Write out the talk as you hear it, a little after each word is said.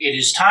It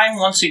is time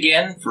once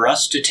again for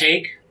us to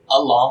take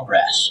a long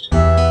rest.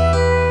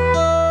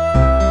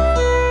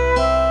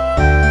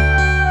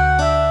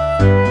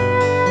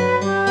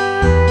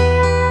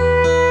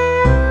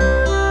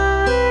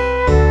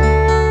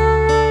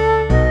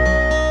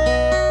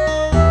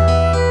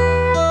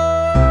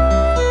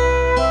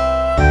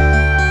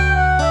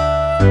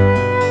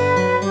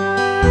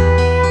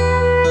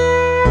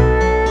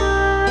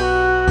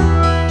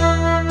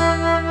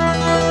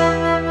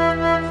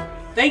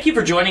 Thank you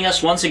for joining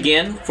us once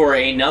again for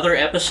another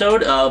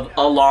episode of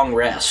A Long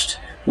Rest.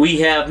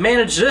 We have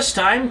managed this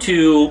time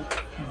to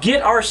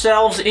get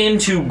ourselves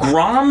into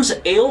Grom's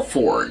Ale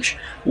Forge,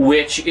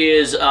 which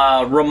is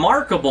a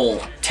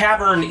remarkable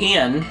tavern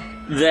inn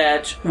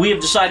that we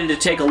have decided to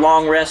take a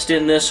long rest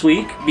in this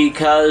week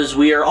because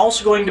we are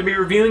also going to be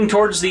reviewing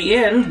towards the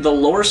end the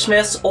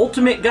Loresmith's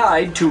Ultimate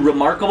Guide to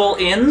Remarkable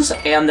Inns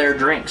and Their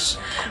Drinks,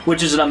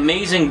 which is an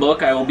amazing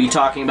book I will be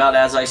talking about,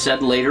 as I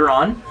said, later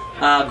on.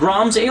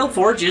 Grom's Ale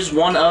Forge is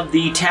one of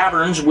the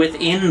taverns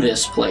within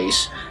this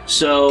place.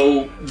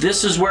 So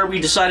this is where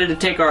we decided to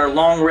take our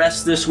long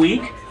rest this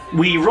week.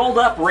 We rolled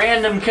up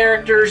random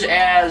characters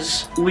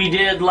as we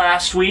did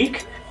last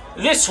week.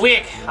 This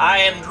week, I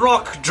am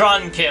Drok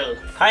Dronkill.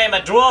 I am a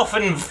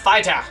dwarven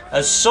fighter,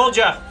 a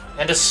soldier,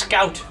 and a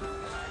scout.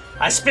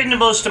 I spend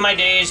most of my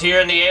days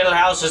here in the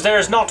alehouse as there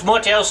is not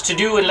much else to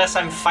do unless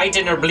I'm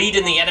fighting or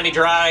bleeding the enemy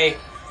dry.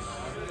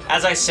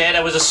 As I said,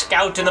 I was a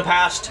scout in the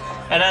past,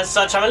 and as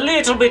such I'm a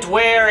little bit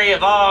wary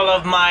of all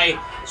of my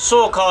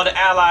so-called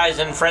allies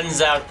and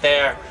friends out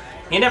there.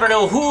 You never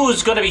know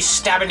who's going to be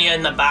stabbing you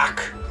in the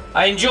back.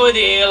 I enjoy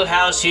the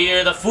alehouse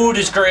here, the food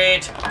is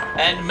great,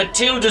 and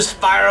Matilda's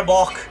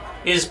Firebock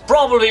is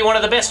probably one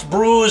of the best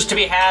brews to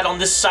be had on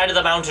this side of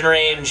the mountain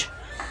range.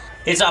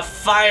 It's a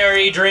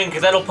fiery drink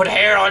that'll put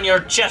hair on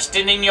your chest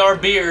and in your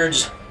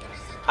beards.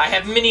 I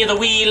have many of the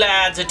wee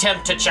lads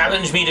attempt to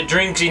challenge me to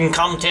drinking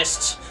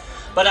contests,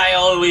 but I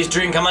always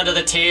drink 'em under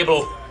the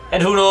table.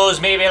 And who knows,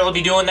 maybe I'll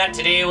be doing that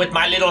today with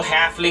my little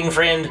halfling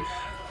friend.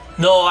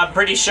 No, I'm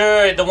pretty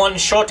sure the one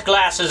short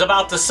glass is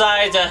about the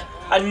size of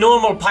a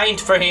normal pint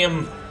for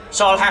him,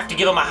 so I'll have to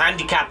give him a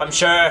handicap, I'm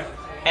sure.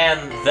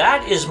 And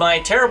that is my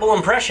terrible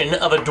impression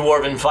of a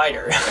dwarven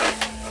fighter.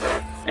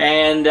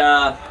 And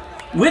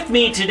with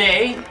me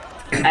today,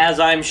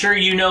 as I'm sure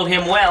you know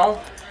him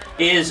well,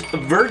 is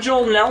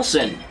Virgil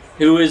Nelson,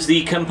 who is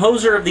the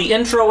composer of the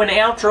intro and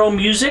outro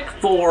music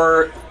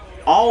for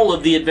all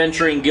of the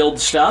Adventuring Guild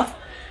stuff.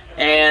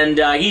 And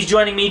he's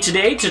joining me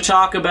today to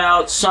talk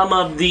about some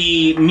of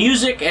the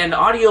music and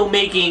audio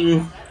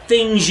making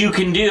things you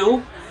can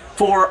do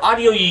for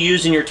audio you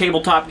use in your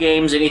tabletop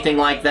games, anything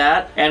like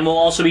that. And we'll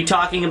also be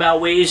talking about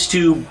ways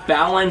to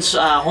balance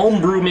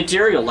homebrew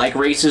material like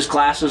races,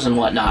 classes, and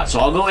whatnot. So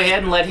I'll go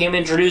ahead and let him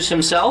introduce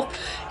himself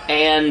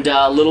and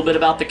a little bit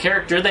about the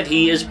character that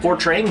he is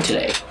portraying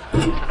today.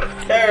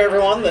 Hey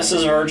everyone, this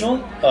is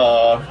Virgil.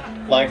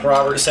 Like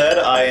Robert said,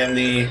 I am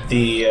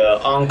the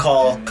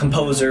on-call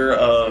composer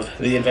of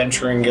the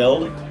Adventuring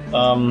Guild.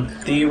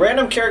 The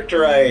random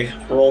character I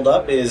rolled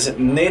up is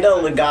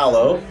Neda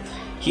Legalo.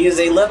 He is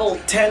a level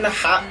 10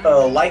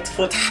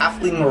 Lightfoot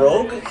Halfling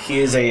Rogue. He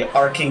is a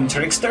arcane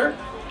trickster.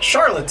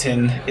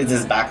 Charlatan is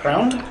his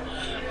background.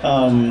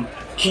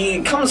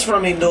 He comes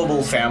from a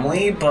noble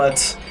family,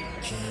 but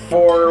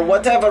for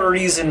whatever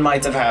reason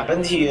might have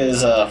happened, he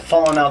has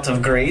fallen out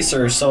of grace,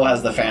 or so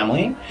has the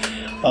family.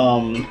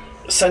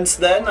 Since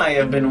then, I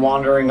have been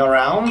wandering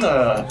around,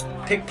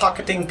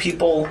 pickpocketing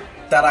people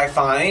that I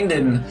find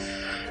and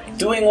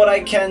doing what I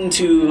can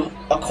to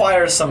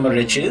acquire some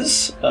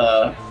riches.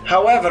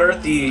 However,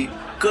 the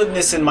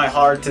goodness in my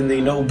heart and the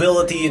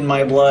nobility in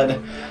my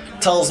blood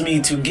tells me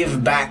to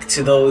give back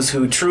to those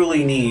who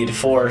truly need,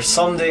 for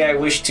someday I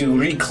wish to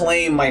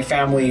reclaim my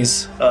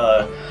family's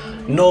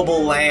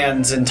noble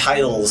lands and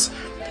titles,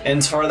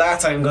 and for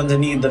that I'm going to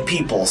need the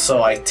people,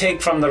 so I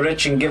take from the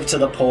rich and give to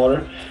the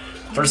poor.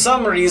 For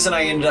some reason,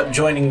 I ended up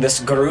joining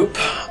this group.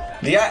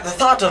 The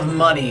thought of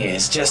money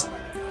is just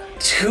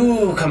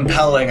too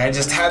compelling. I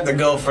just had to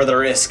go for the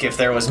risk if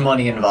there was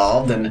money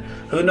involved, and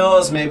who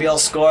knows, maybe I'll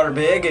score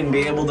big and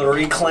be able to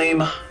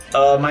reclaim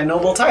my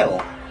noble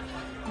title.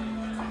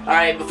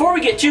 Alright, before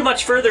we get too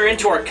much further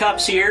into our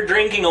cups here,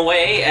 drinking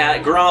away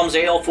at Grom's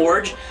Ale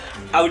Forge,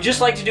 I would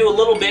just like to do a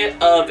little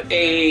bit of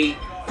a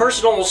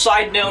personal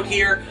side note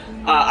here.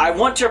 I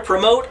want to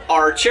promote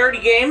our charity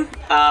game.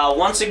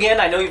 Once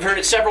again, I know you've heard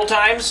it several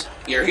times.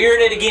 You're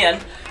hearing it again.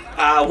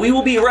 We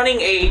will be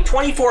running a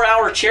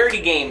 24-hour charity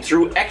game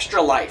through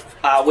Extra Life,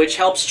 which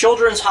helps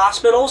children's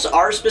hospitals.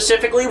 Ours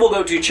specifically will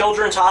go to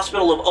Children's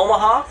Hospital of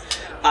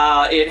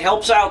Omaha. It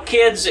helps out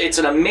kids. It's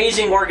an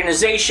amazing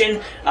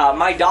organization.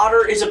 My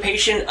daughter is a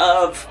patient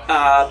of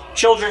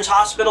Children's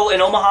Hospital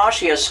in Omaha.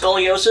 She has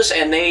scoliosis,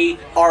 and they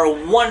are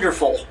a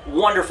wonderful,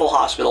 wonderful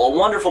hospital, a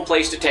wonderful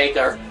place to take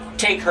her.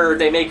 take her,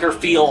 they make her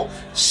feel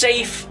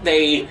safe,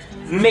 they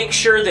make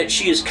sure that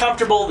she is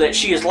comfortable, that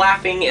she is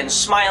laughing and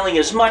smiling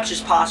as much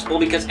as possible,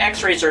 because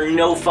x-rays are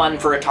no fun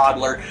for a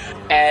toddler,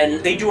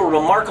 and they do a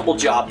remarkable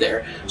job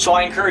there. So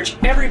I encourage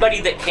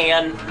everybody that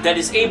can, that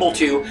is able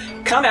to,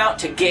 come out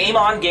to Game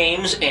on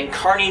Games in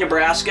Kearney,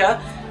 Nebraska,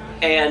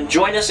 and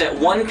join us at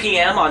 1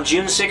 p.m. on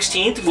June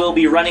 16th. We'll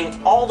be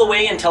running all the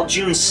way until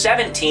June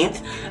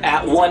 17th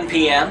at 1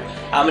 p.m.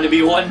 I'm going to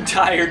be one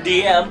tired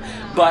DM,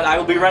 but I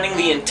will be running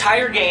the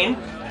entire game.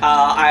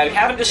 I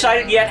haven't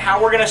decided yet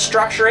how we're going to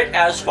structure it,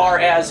 as far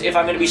as if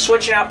I'm going to be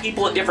switching out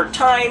people at different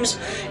times,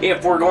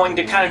 if we're going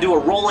to kind of do a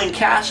rolling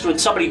cast when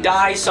somebody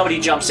dies, somebody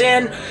jumps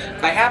in.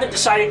 I haven't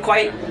decided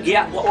quite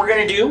yet what we're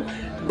going to do,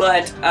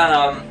 but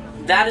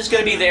that is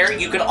going to be there.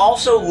 You can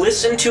also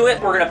listen to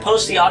it. We're going to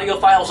post the audio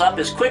files up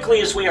as quickly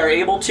as we are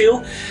able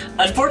to.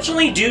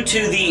 Unfortunately, due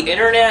to the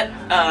internet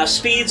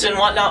speeds and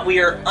whatnot,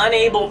 we are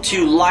unable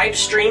to live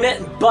stream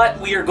it,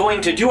 but we are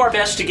going to do our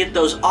best to get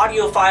those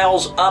audio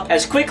files up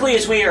as quickly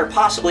as we are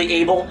possibly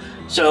able.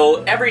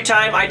 So every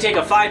time I take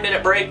a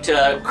 5-minute break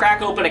to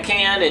crack open a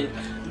can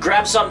and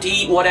grab something to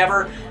eat,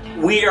 whatever,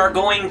 we are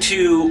going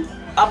to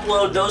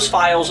upload those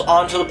files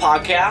onto the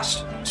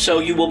podcast. So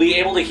you will be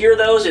able to hear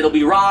those. It'll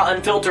be raw,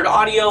 unfiltered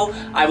audio.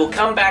 I will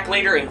come back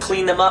later and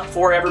clean them up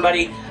for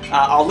everybody.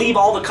 I'll leave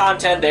all the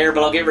content there,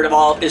 but I'll get rid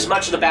of as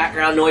much of the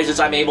background noise as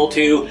I'm able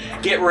to.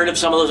 Get rid of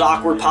some of those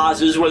awkward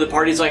pauses where the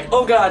party's like,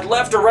 oh god,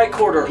 left or right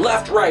quarter,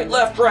 left,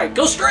 right,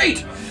 go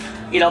straight!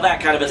 You know, that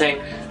kind of a thing.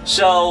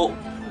 So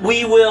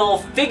we will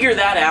figure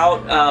that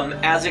out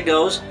as it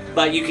goes.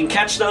 But you can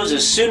catch those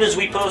as soon as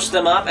we post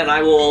them up, and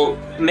I will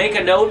make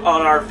a note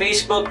on our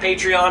Facebook,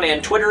 Patreon,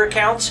 and Twitter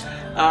accounts,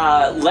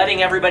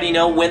 letting everybody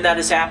know when that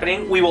is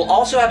happening. We will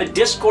also have a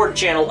Discord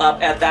channel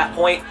up at that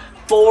point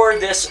for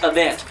this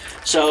event.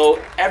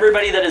 So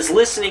everybody that is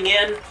listening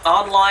in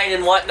online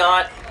and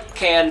whatnot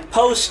can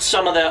post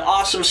some of the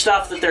awesome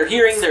stuff that they're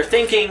hearing, they're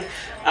thinking,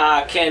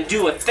 can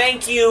do a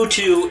thank you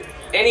to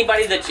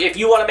anybody that, if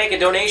you want to make a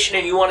donation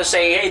and you want to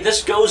say, hey,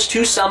 this goes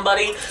to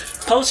somebody,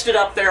 post it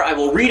up there. I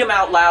will read them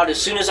out loud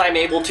as soon as I'm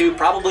able to,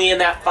 probably in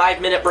that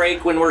 5-minute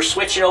break when we're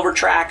switching over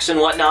tracks and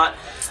whatnot.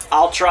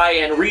 I'll try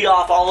and read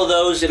off all of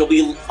those. It'll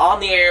be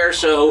on the air,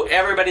 so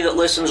everybody that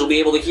listens will be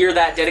able to hear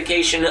that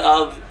dedication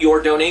of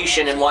your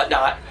donation and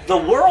whatnot. The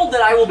world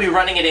that I will be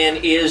running it in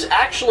is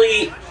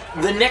actually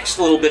the next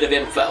little bit of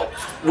info.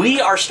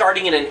 We are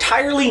starting an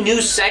entirely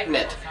new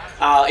segment.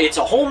 It's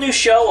a whole new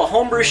show, a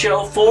homebrew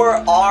show for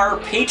our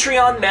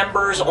Patreon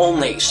members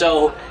only.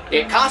 So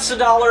it costs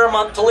 $1 a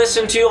month to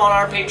listen to on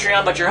our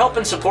Patreon, but you're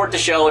helping support the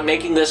show and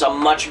making this a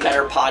much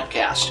better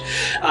podcast.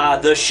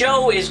 The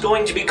show is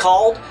going to be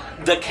called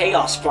The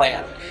Chaos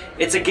Plan.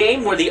 It's a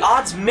game where the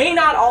odds may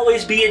not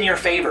always be in your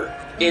favor.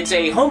 It's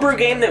a homebrew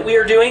game that we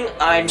are doing.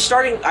 I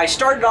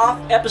started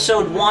off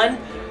episode 1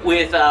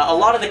 with a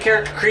lot of the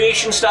character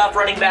creation stuff,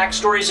 running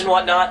backstories and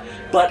whatnot,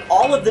 but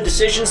all of the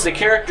decisions the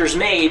characters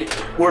made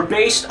were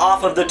based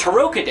off of the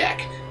Taroka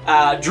deck.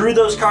 Drew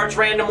those cards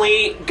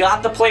randomly,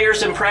 got the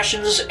players'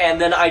 impressions, and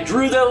then I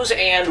drew those,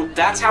 and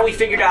that's how we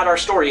figured out our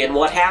story and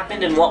what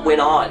happened and what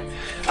went on.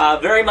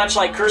 Very much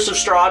like Curse of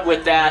Strahd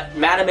with that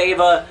Madame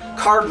Ava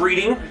card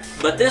reading,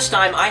 but this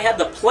time I had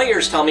the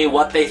players tell me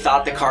what they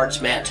thought the cards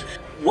meant.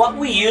 What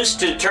we use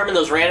to determine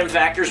those random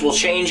factors will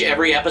change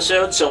every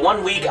episode. So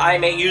one week I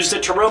may use the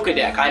Taroka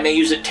deck, I may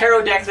use a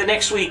tarot deck the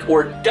next week,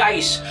 or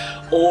dice,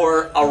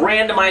 or a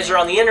randomizer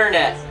on the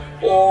internet,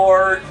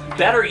 or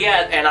better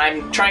yet, and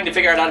I'm trying to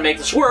figure out how to make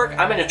this work,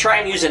 I'm going to try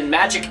and use a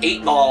Magic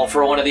 8-Ball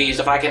for one of these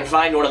if I can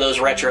find one of those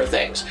retro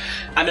things.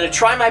 I'm going to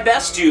try my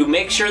best to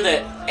make sure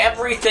that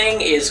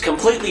everything is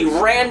completely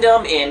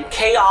random and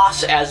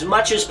chaos as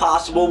much as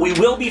possible. We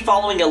will be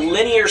following a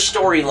linear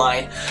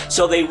storyline,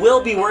 so they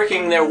will be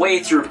working their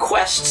way through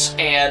quests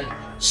and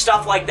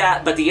stuff like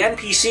that, but the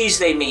NPCs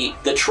they meet,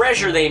 the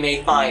treasure they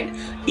may find,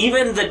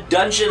 even the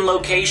dungeon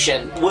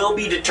location will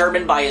be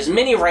determined by as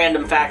many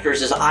random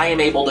factors as I am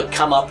able to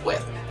come up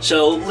with.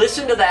 So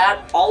listen to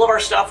that. All of our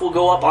stuff will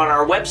go up on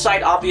our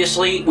website,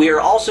 obviously. We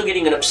are also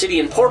getting an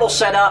Obsidian portal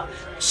set up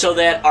so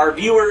that our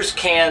viewers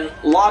can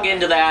log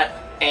into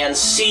that and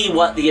see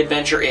what the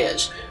adventure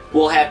is.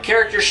 We'll have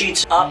character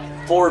sheets up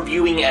for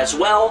viewing as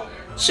well,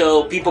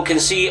 so people can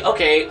see,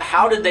 okay,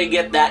 how did they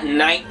get that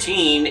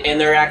 19 in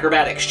their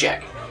acrobatics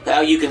check?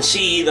 Now you can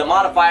see the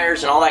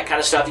modifiers and all that kind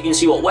of stuff. You can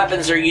see what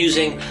weapons they're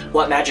using,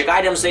 what magic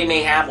items they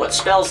may have, what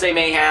spells they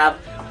may have,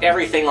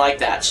 everything like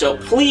that. So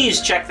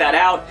please check that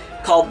out,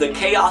 called The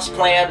Chaos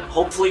Plan.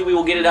 Hopefully we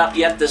will get it up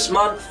yet this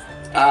month.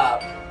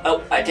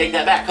 I take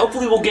that back.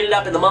 Hopefully we'll get it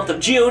up in the month of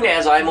June,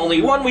 as I'm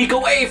only 1 week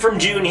away from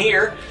June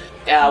here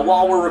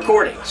while we're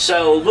recording.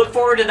 So look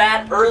forward to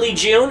that early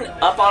June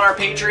up on our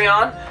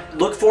Patreon.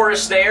 Look for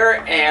us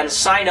there and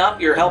sign up.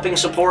 You're helping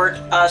support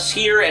us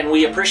here, and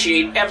we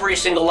appreciate every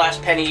single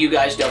last penny you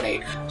guys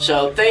donate.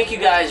 So thank you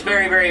guys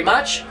very, very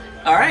much.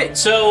 All right,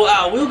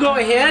 so we'll go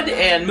ahead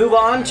and move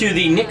on to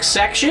the next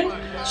section.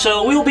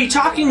 So we'll be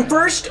talking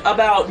first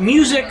about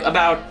music,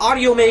 about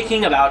audio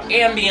making, about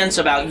ambience,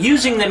 about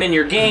using them in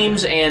your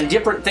games, and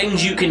different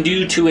things you can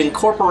do to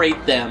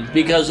incorporate them.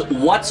 Because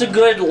what's a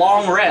good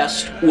long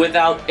rest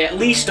without at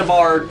least a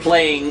bard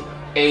playing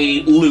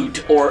a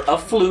lute or a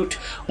flute?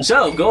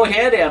 So go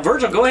ahead,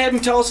 Virgil, go ahead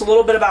and tell us a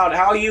little bit about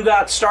how you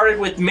got started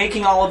with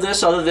making all of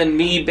this, other than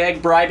me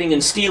bribing,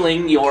 and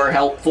stealing your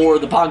help for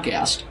the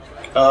podcast.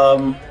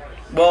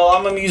 Well,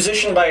 I'm a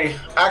musician by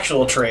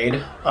actual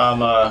trade.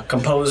 I'm a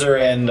composer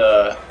and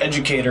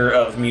educator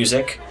of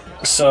music.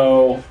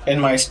 So in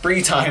my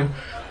free time,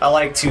 I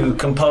like to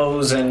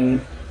compose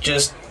and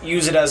just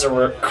use it as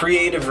a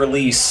creative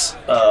release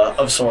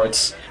of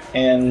sorts.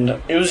 And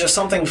it was just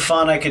something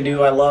fun I could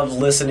do. I love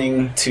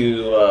listening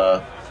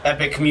to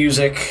epic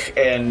music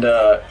and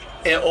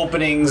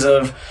openings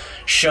of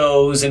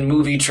shows and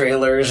movie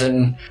trailers,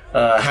 and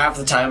half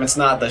the time it's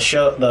not the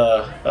show,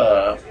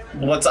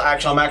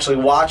 I'm actually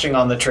watching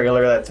on the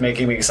trailer that's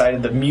making me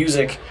excited. The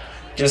music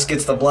just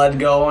gets the blood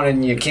going,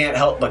 and you can't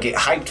help but get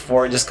hyped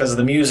for it just because of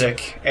the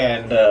music.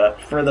 And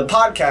for the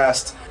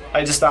podcast,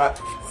 I just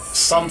thought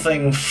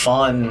something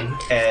fun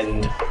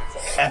and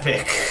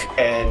epic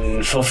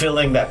and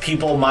fulfilling that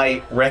people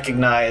might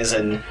recognize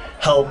and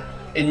help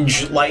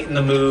lighten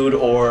the mood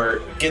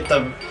or get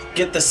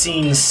the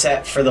scene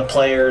set for the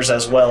players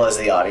as well as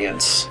the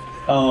audience.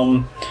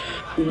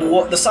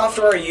 The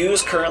software I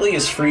use currently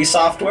is free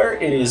software.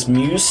 It is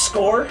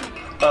MuseScore.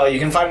 You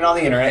can find it on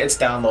the internet. It's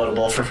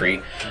downloadable for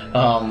free.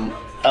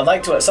 I'd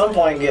like to at some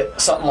point get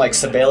something like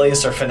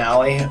Sibelius or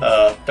Finale.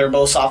 They're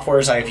both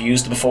softwares I've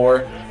used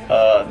before.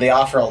 They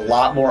offer a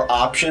lot more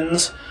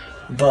options,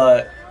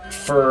 but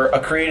for a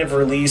creative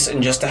release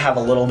and just to have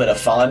a little bit of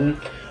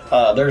fun,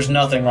 there's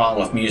nothing wrong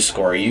with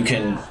MuseScore. You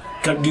can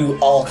do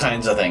all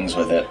kinds of things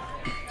with it.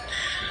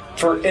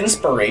 For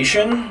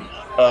inspiration,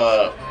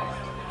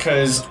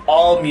 because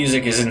all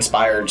music is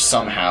inspired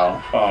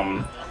somehow.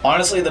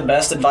 Honestly, the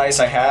best advice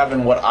I have,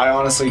 and what I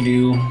honestly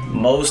do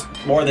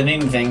more than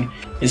anything,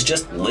 is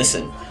just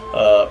listen.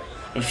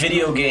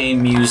 Video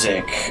game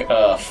music,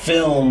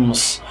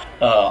 films,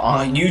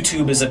 on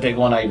YouTube is a big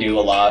one I do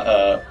a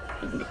lot.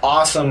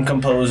 Awesome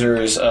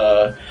composers.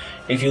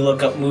 If you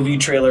look up movie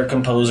trailer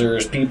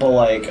composers, people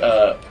like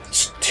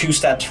Two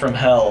Steps from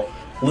Hell,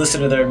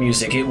 listen to their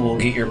music. It will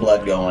get your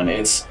blood going.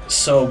 It's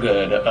so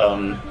good.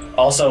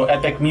 Also,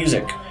 Epic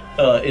Music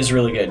is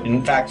really good.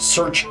 In fact,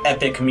 search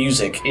Epic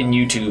Music in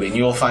YouTube and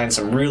you'll find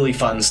some really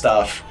fun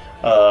stuff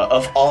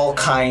of all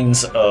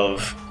kinds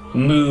of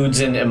moods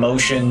and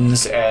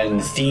emotions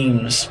and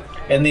themes.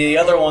 And the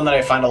other one that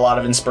I find a lot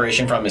of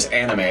inspiration from is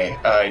anime.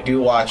 I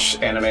do watch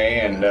anime,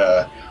 and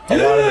a lot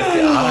of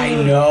the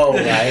I know,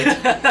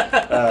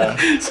 right?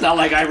 It's not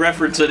like I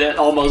reference it at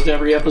almost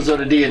every episode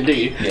of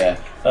D&D. Yeah.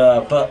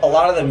 But a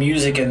lot of the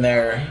music in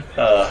there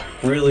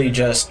really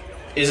just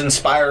is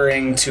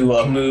inspiring to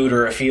a mood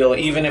or a feel,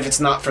 even if it's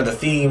not for the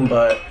theme,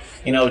 but,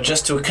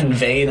 just to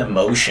convey an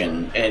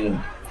emotion and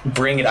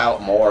bring it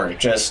out more.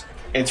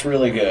 It's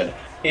really good.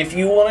 If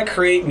you want to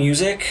create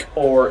music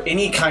or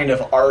any kind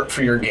of art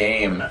for your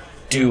game,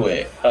 do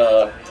it.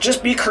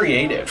 Just be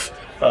creative.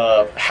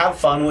 Have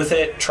fun with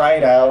it. Try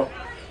it out.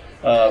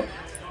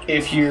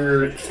 If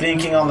you're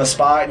thinking on the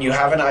spot and you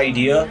have an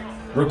idea,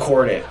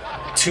 record it.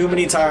 Too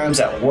many times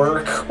at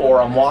work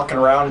or I'm walking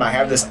around and I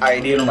have this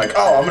idea and I'm like,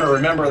 I'm going to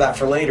remember that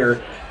for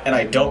later, and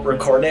I don't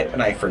record it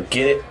and I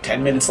forget it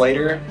 10 minutes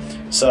later.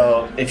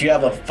 So if you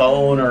have a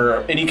phone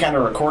or any kind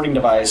of recording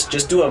device,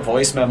 just do a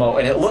voice memo,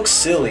 and it looks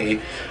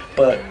silly,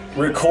 but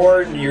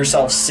record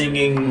yourself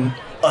singing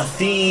a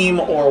theme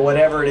or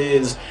whatever it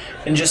is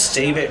and just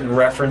save it and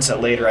reference it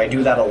later. I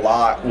do that a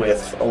lot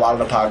with a lot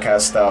of the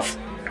podcast stuff,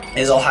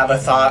 is I'll have a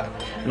thought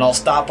and I'll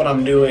stop what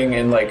I'm doing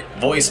and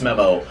voice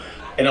memo,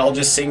 and I'll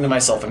just sing to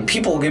myself, and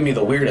people will give me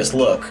the weirdest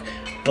look,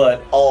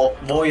 but I'll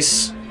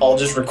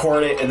just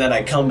record it, and then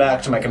I come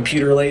back to my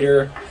computer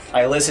later,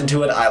 I listen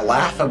to it, I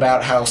laugh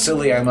about how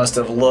silly I must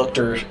have looked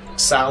or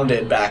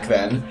sounded back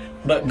then,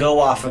 but go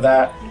off of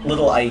that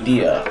little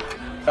idea.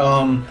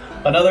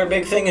 Another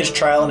big thing is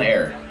trial and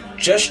error.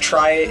 Just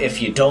try it.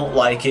 If you don't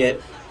like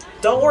it,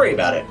 don't worry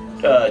about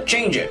it.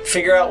 Change it.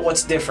 Figure out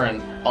what's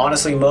different.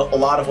 Honestly, a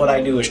lot of what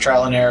I do is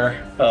trial and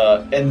error.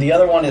 And the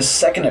other one is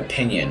second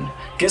opinion.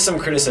 Get some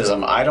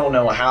criticism. I don't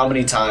know how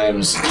many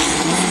times.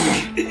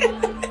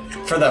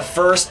 For the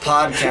first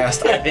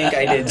podcast, I think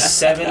I did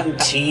 7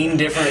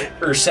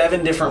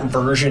 different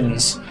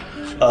versions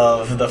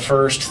of the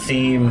first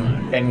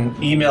theme and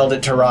emailed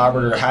it to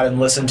Robert or had him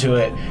listen to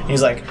it.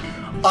 He's like,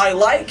 I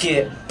like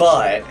it,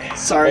 but...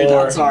 Sorry,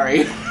 not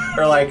sorry.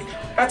 Or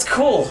that's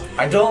cool.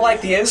 I don't like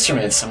the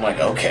instruments. I'm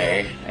like,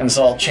 okay. And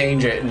so I'll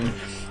change it.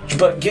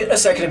 But get a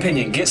second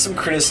opinion. Get some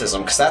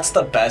criticism, because that's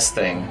the best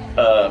thing.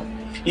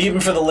 Even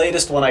for the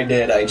latest one I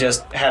did, I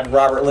just had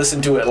Robert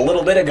listen to it a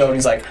little bit ago, and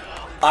he's like,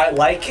 I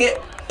like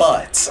it,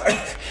 but...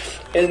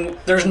 And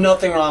there's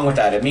nothing wrong with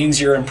that. It means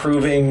you're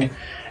improving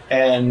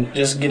and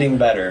just getting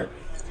better.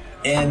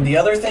 And the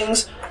other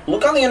things,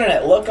 look on the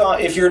internet. Look on,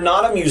 if you're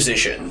not a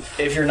musician,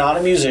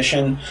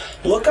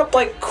 look up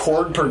like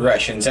chord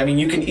progressions. I mean,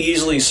 you can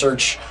easily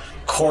search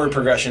chord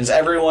progressions.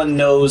 Everyone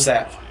knows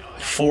that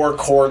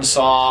 4-chord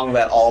song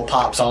that all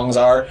pop songs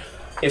are.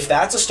 If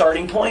that's a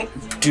starting point,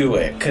 do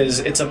it, because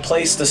it's a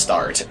place to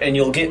start, and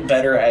you'll get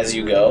better as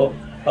you go.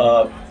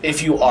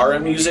 If you are a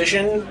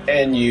musician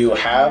and you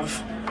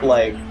have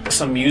like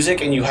some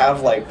music and you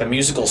have like the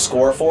musical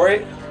score for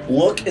it,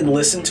 look and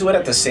listen to it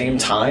at the same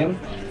time.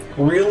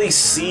 Really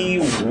see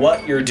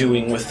what you're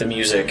doing with the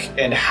music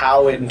and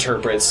how it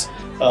interprets.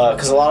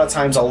 Because a lot of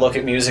times I'll look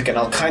at music and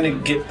I'll kind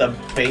of get the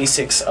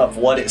basics of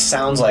what it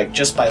sounds like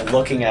just by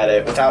looking at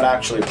it without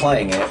actually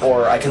playing it.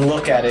 Or I can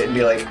look at it and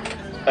be like,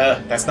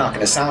 that's not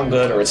going to sound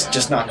good, or it's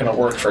just not going to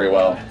work very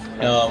well.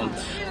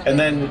 And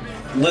then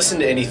listen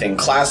to anything,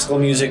 classical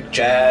music,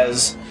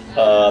 jazz,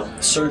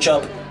 search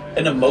up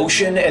an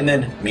emotion and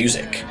then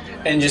music.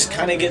 And just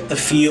kind of get the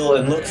feel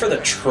and look for the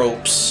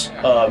tropes.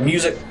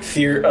 Music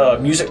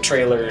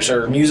trailers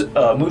or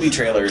movie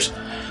trailers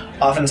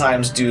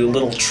oftentimes do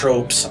little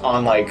tropes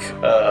on like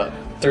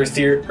their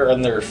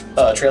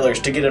trailers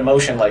to get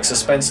emotion, like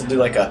suspense. Will do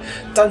like a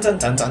dun dun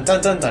dun dun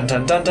dun dun dun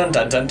dun dun dun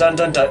dun dun dun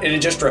dun dun, and it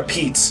just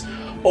repeats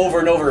over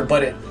and over.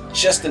 But it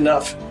just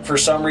enough for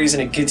some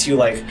reason it gets you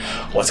like,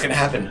 what's gonna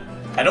happen?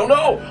 I don't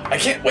know. I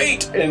can't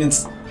wait. And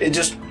it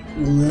just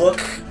look,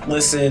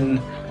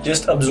 listen.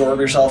 Just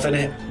absorb yourself in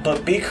it,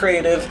 but be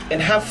creative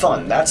and have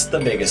fun. That's the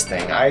biggest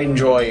thing. I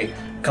enjoy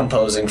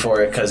composing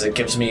for it because it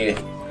gives me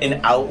an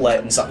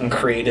outlet and something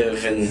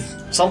creative and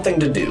something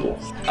to do.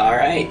 All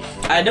right.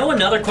 I know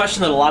another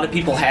question that a lot of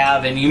people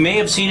have, and you may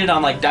have seen it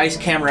on like Dice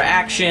Camera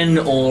Action,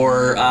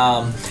 or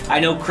I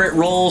know Crit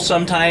Roll,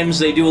 sometimes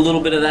they do a little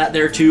bit of that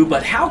there too,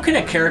 but how can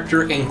a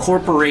character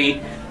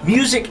incorporate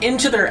music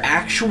into their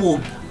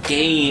actual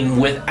game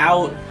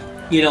without,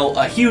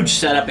 a huge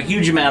setup, a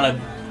huge amount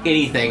of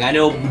anything? I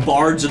know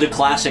bards are the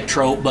classic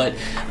trope, but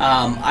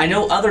I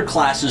know other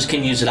classes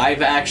can use it.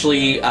 I've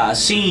actually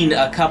seen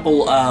a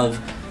couple of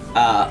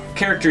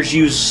characters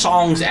use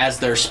songs as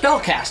their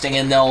spell casting,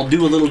 and they'll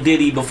do a little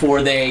ditty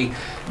before they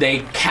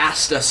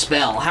cast a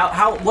spell.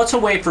 What's a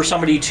way for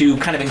somebody to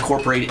kind of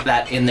incorporate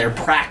that in there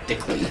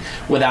practically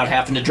without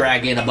having to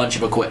drag in a bunch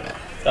of equipment?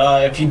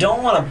 If you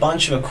don't want a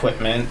bunch of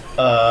equipment,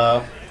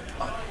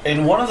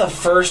 in one of the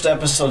first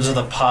episodes of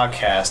the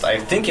podcast, I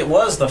think it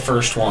was the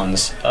first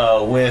ones,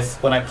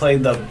 with when I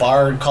played the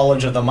Bard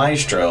College of the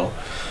Maestro.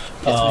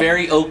 It's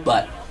very oak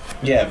butt.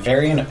 Yeah,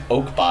 very an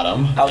oak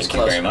bottom. Thank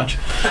you very much.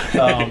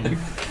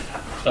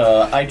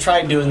 I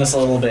tried doing this a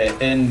little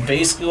bit, and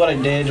basically what I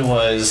did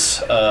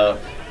was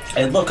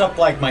I'd look up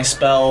like my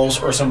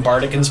spells or some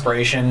bardic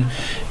inspiration,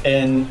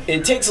 and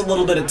it takes a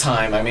little bit of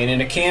time. I mean,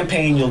 in a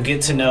campaign, you'll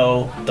get to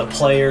know the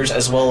players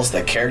as well as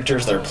the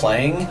characters they're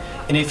playing,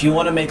 and if you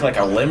want to make like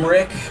a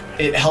limerick,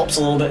 it helps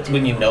a little bit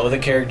when you know the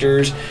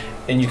characters,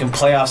 and you can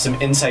play off some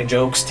inside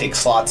jokes, take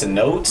slots and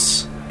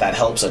notes. That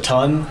helps a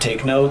ton.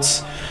 Take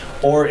notes.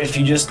 Or if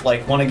you just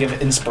like want to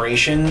give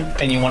inspiration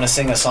and you want to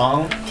sing a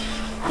song,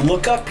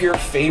 look up your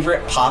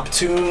favorite pop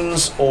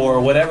tunes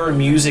or whatever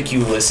music you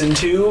listen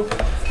to,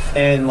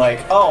 and like,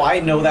 oh,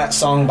 I know that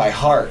song by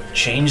heart.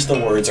 Change the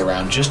words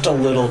around just a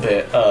little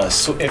bit.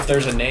 So if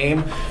there's a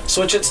name,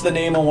 switch it to the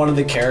name of one of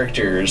the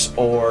characters.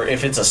 Or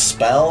if it's a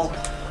spell,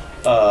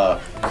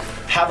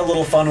 have a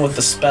little fun with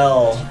the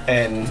spell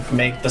and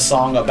make the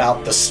song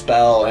about the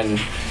spell and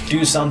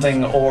do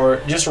something.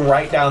 Or just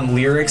write down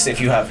lyrics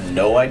if you have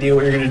no idea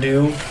what you're going to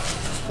do.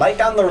 Write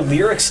down the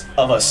lyrics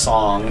of a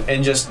song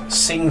and just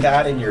sing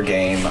that in your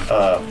game.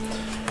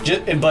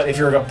 But if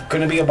you're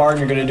going to be a bard and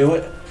you're going to do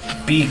it,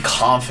 be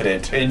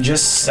confident and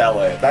just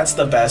sell it. That's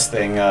the best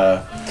thing.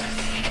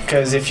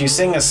 Because if you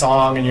sing a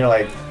song and you're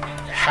like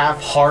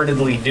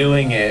half-heartedly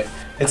doing it,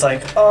 it's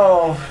like,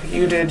 oh,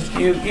 you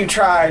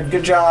tried,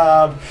 good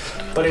job.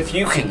 But if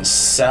you can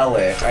sell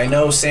it, I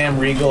know Sam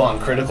Riegel on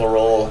Critical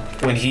Role,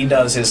 when he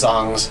does his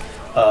songs,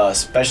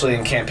 especially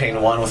in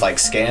Campaign 1 with like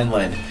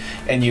Scanlan,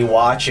 and you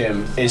watch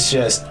him, it's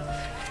just,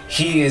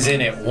 he is in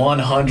it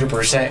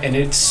 100%, and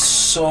it's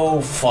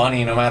so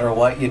funny no matter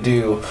what you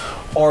do.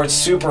 Or it's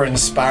super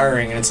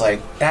inspiring, and it's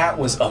like, that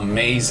was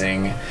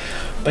amazing.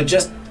 But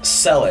just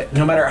sell it.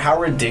 No matter how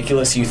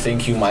ridiculous you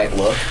think you might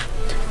look,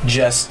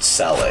 just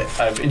sell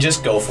it.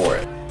 Just go for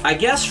it. I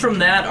guess from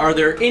that, are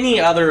there any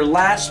other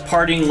last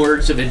parting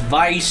words of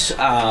advice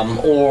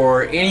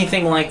or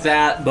anything like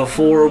that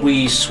before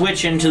we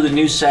switch into the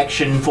new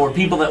section for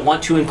people that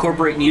want to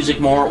incorporate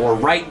music more or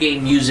write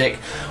game music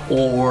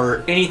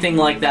or anything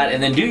like that?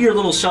 And then do your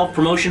little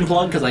self-promotion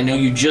plug, because I know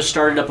you just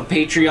started up a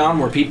Patreon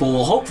where people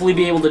will hopefully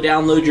be able to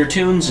download your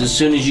tunes as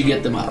soon as you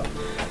get them up.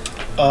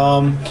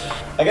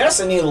 I guess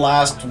any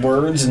last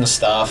words and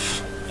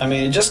stuff, I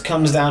mean, it just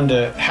comes down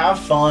to have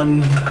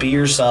fun, be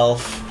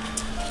yourself.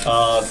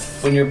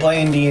 When you're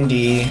playing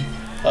D&D,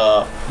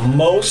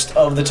 most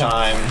of the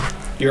time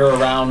you're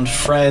around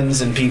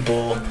friends and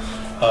people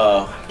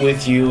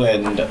with you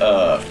and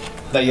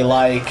that you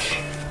like,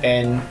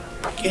 and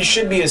it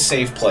should be a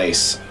safe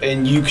place,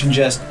 and you can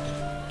just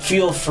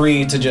feel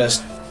free to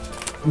just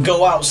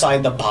go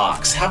outside the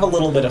box, have a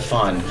little bit of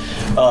fun.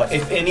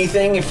 If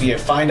anything, if you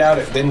find out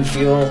it didn't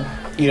feel,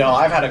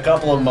 I've had a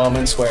couple of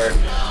moments where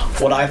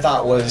what I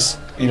thought was,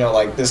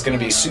 like this going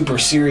to be super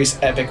serious,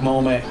 epic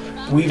moment,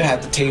 we've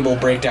had the table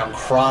break down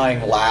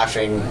crying,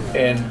 laughing,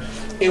 and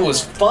it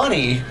was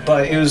funny,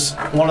 but it was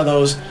one of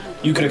those,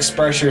 you could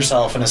express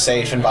yourself in a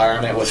safe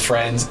environment with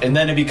friends, and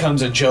then it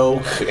becomes a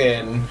joke,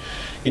 and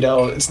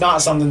it's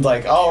not something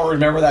like, oh,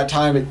 remember that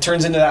time. It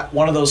turns into that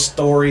one of those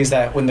stories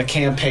that when the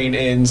campaign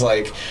ends,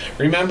 like,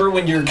 remember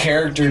when your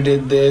character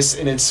did this,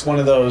 and it's one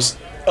of those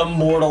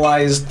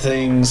immortalized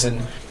things,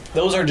 and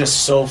those are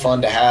just so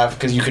fun to have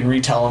because you can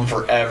retell them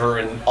forever,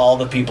 and all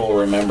the people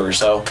remember.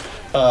 So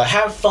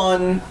have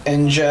fun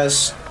and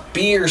just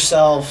be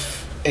yourself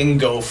and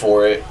go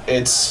for it.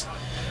 It's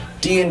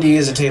D&D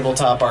is a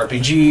tabletop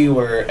RPG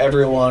where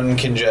everyone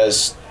can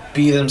just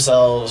be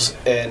themselves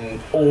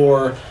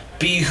or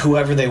be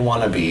whoever they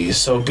want to be.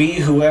 So be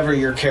whoever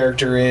your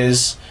character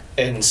is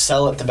and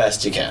sell it the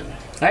best you can. All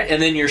right,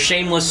 and then your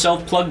shameless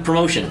self-plug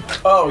promotion.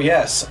 Oh,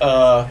 yes.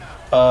 I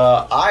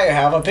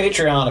have a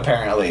Patreon,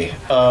 apparently.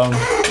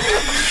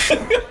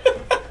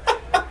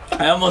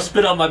 I almost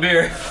spit on my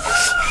beer.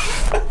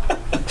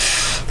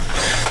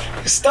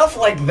 Stuff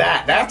like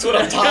that. That's what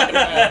I'm talking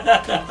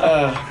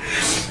about.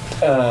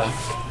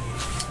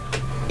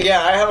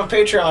 Yeah, I have a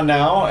Patreon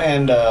now,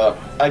 and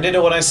I did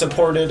it when I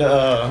supported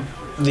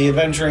the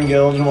Adventuring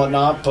Guild and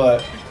whatnot,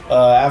 but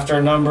after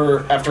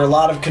a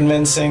lot of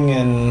convincing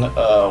and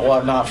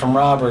whatnot from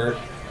Robert,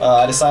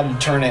 I decided to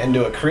turn it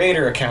into a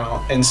creator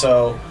account. And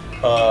so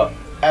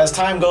as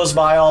time goes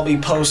by, I'll be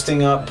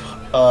posting up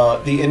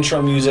the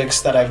intro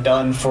musics that I've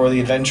done for the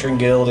Adventuring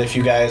Guild if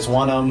you guys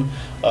want them.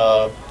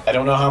 I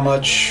don't know how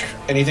much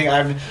anything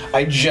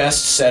I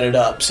just set it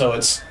up, so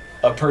it's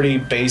a pretty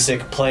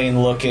basic,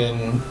 plain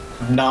looking,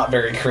 not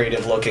very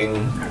creative looking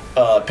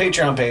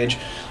Patreon page,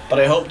 but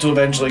I hope to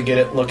eventually get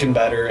it looking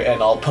better,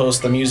 and I'll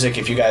post the music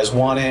if you guys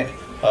want it.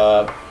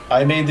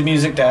 I made the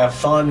music to have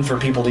fun for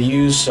people to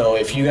use, so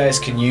if you guys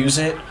can use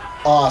it,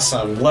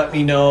 awesome. Let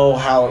me know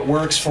how it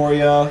works for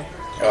you,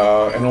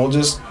 and we'll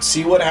just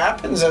see what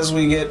happens as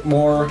we get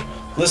more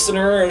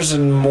listeners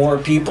and more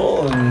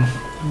people, and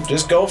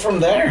just go from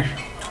there.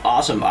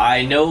 Awesome.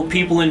 I know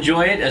people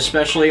enjoy it,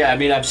 especially,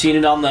 I've seen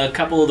it on the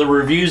couple of the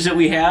reviews that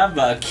we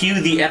have. Cue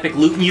the epic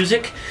loop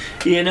music,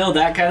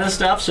 that kind of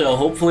stuff. So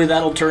hopefully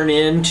that'll turn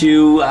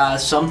into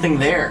something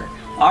there.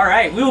 All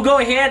right, we will go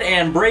ahead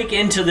and break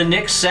into the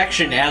next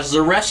section as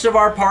the rest of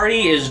our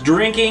party is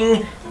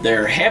drinking.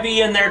 They're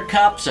heavy in their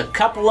cups. A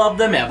couple of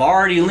them have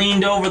already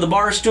leaned over the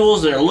bar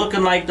stools. They're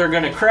looking like they're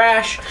going to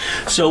crash.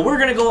 So we're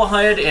going to go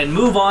ahead and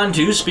move on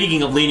to,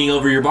 speaking of leaning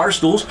over your bar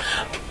stools,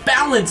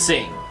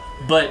 balancing,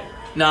 but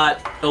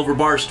not over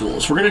bar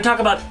stools. We're going to talk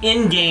about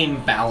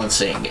in-game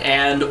balancing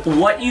and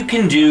what you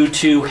can do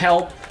to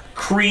help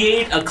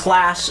create a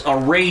class, a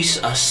race,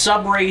 a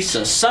sub-race,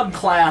 a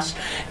subclass,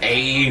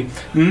 a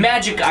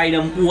magic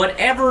item,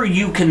 whatever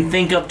you can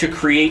think of to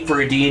create for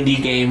a D&D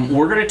game.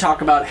 We're going to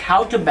talk about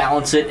how to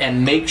balance it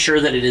and make sure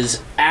that it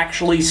is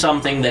actually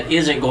something that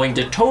isn't going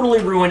to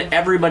totally ruin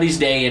everybody's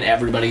day and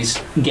everybody's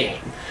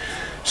game.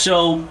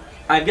 So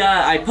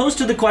I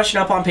posted the question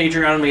up on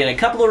Patreon. We had a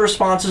couple of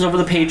responses over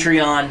the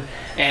Patreon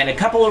and a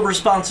couple of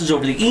responses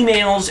over the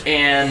emails,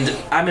 and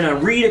I'm going to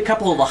read a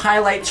couple of the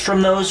highlights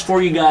from those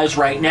for you guys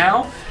right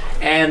now,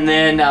 and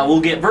then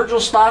we'll get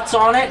Virgil's thoughts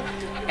on it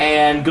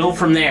and go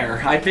from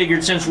there. I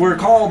figured since we're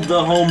called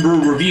the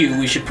Homebrew Review,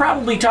 we should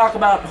probably talk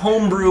about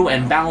homebrew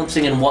and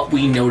balancing and what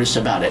we notice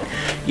about it.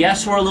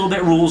 Yes, we're a little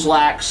bit rules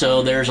lax,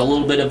 so there's a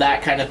little bit of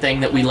that kind of thing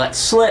that we let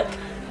slip.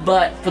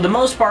 But for the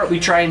most part, we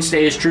try and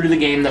stay as true to the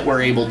game that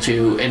we're able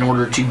to in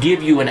order to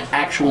give you an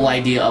actual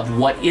idea of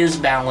what is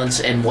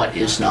balance and what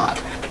is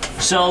not.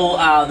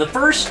 So the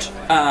first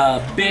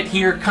bit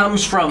here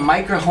comes from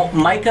Micah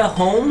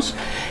Holmes,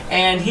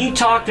 and he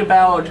talked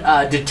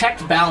about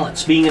Detect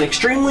Balance being an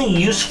extremely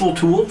useful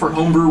tool for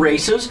homebrew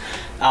races.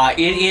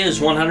 It is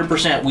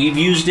 100%. We've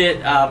used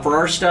it for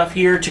our stuff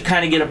here to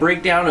kind of get a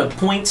breakdown of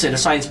points. It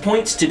assigns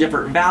points to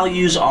different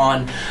values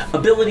on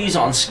abilities,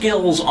 on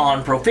skills,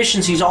 on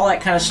proficiencies, all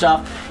that kind of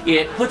stuff.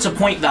 It puts a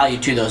point value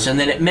to those, and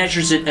then it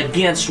measures it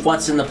against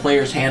what's in the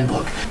player's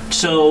handbook.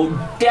 So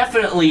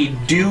definitely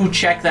do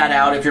check that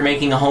out if you're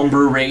making a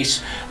homebrew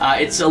race.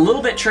 It's a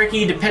little bit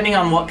tricky depending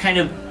on what kind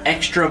of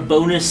extra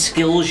bonus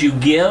skills you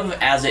give,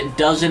 as it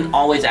doesn't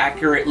always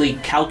accurately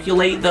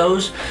calculate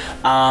those.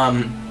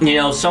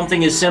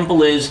 Something as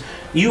simple as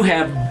you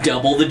have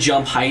double the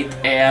jump height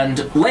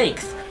and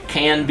length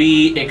can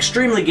be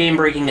extremely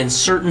game-breaking in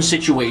certain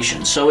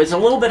situations. So it's a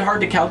little bit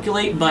hard to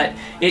calculate, but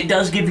it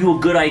does give you a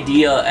good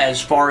idea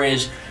as far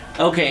as,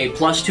 okay,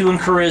 +2 in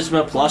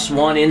charisma,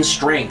 +1 in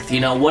strength,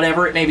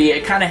 whatever it may be.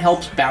 It kind of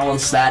helps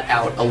balance that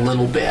out a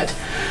little bit.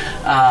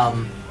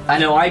 I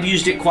know I've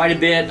used it quite a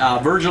bit.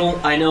 Virgil,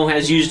 I know,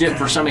 has used it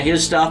for some of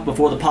his stuff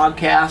before the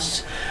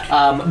podcasts.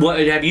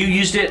 Have you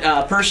used it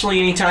personally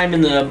anytime in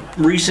the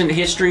recent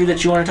history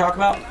that you want to talk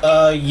about?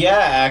 Yeah,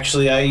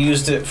 actually, I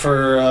used it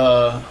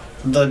for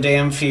the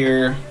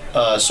Damfear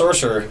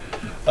Sorcerer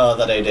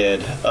that I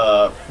did.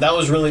 That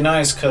was really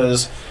nice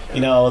because,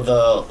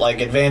 the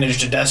advantage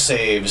to death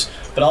saves,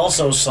 but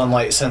also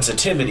sunlight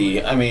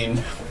sensitivity. I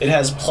mean, it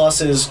has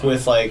pluses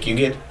with you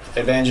get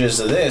advantages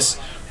to this,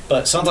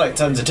 but sunlight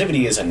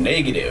sensitivity is a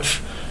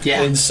negative.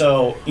 Yeah. And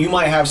so you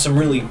might have some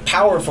really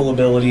powerful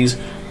abilities,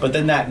 but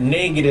then that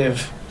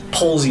negative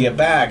pulls you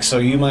back. So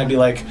you might be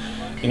like,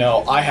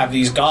 I have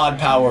these god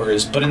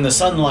powers, but in the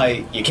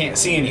sunlight you can't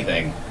see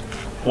anything.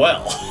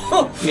 Well,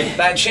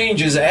 that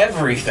changes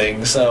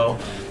everything. So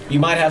you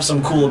might have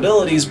some cool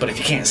abilities, but if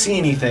you can't see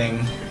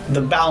anything,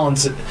 the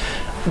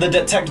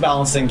detect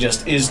balance thing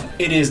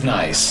is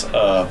nice.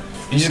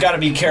 You just got to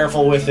be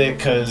careful with it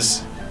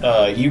because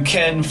you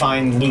can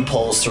find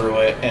loopholes through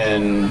it,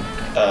 and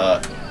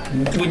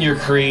when you're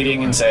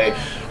creating and say,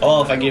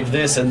 if I give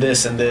this and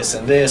this and this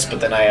and this, but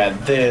then I add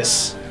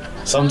this,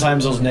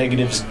 sometimes those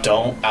negatives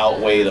don't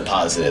outweigh the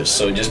positives.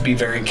 So just be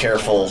very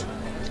careful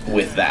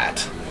with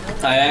that.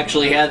 I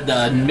actually had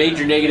the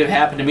major negative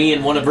happen to me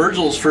in one of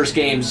Virgil's first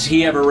games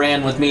he ever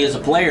ran with me as a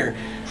player.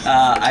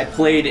 I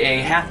played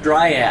a half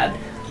dryad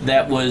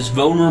that was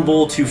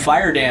vulnerable to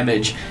fire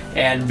damage,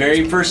 and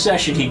very first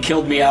session he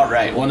killed me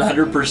outright,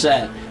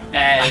 100%.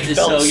 And I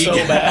felt so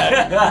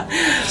bad.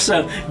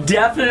 So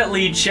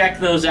definitely check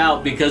those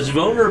out, because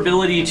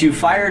vulnerability to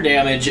fire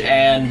damage,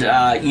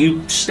 and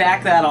you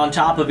stack that on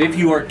top of if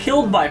you are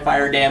killed by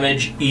fire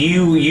damage,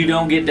 you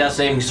don't get death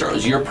saving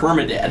throws. You're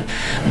permadead.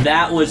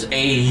 That was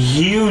a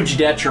huge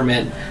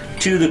detriment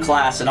to the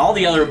class, and all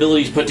the other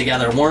abilities put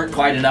together weren't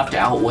quite enough to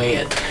outweigh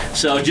it.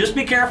 So just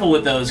be careful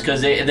with those,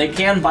 because they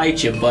can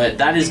bite you, but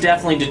that is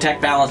definitely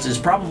detect balance is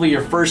probably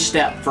your first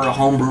step for a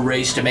homebrew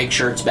race to make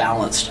sure it's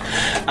balanced.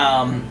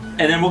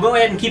 And then we'll go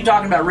ahead and keep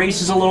talking about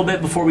races a little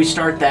bit before we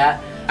start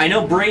that. I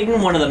know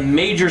Braden, one of the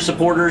major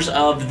supporters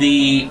of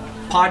the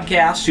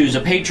podcast, who's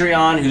a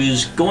Patreon,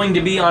 who's going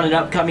to be on an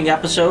upcoming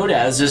episode,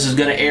 as this is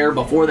going to air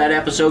before that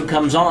episode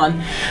comes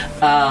on.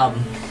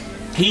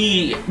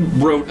 He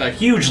wrote a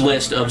huge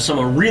list of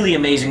some really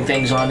amazing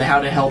things on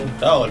how to help.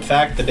 Oh, in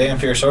fact, the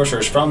Dhampir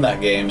Sorcerer's from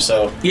that game,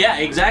 so... Yeah,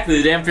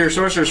 exactly. The Dhampir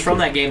Sorcerer's from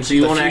that game, so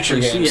you won't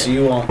actually see it. So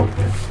you won't...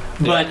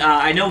 But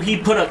I know he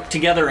put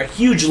together a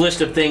huge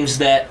list of things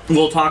that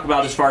we'll talk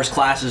about as far as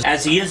classes,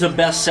 as he is a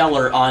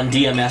bestseller on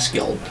DMS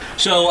Guild.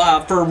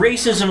 So for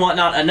races and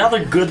whatnot,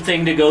 another good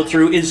thing to go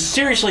through is,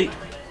 seriously,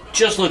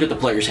 just look at the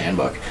player's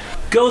handbook.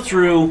 Look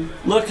through,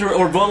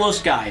 or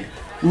Volos Guide.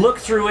 Look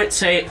through it,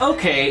 say,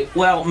 okay,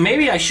 well,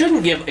 maybe I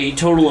shouldn't give a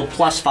total of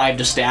 +5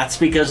 to stats,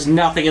 because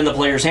nothing in the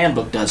player's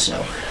handbook does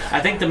so. I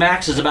think the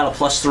max is about a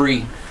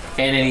 +3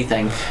 in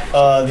anything.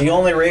 The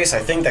only race I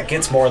think that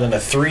gets more than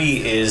a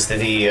 3 is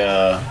the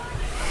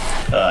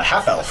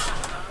half-elf.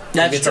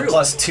 That's it's true. a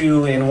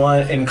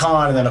 +2 in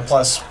con, and then a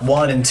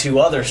 +1 in 2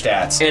 other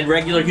stats. And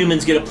regular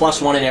humans get a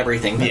 +1 in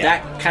everything, but Yeah.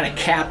 that kind of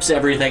caps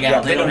everything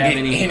out. They don't have get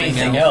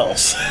anything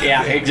else.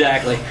 Yeah,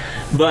 exactly.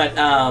 But,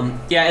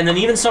 and then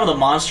even some of the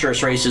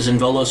monstrous races in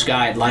Volos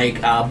Guide,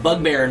 like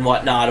Bugbear and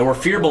whatnot, or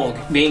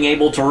Fearbulk, being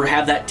able to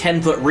have that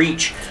 10-foot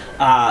reach,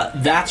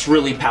 that's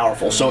really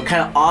powerful. So it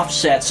kind of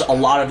offsets a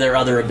lot of their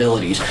other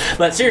abilities.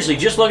 But seriously,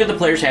 just look at the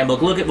Player's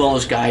Handbook, look at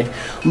Volos Guide,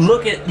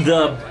 look at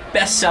the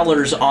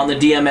bestsellers on the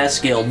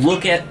DMS Guild,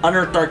 look at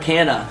Unearthed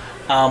Arcana.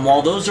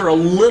 While those are a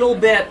little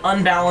bit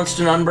unbalanced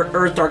in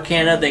Unearthed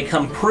Arcana, they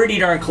come pretty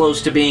darn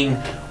close to being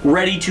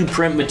ready to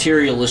print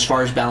material as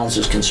far as balance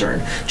is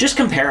concerned. Just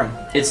compare them.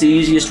 It's the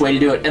easiest way to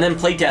do it. And then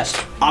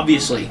playtest,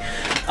 obviously.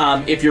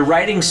 If you're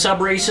writing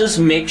sub-races,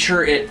 make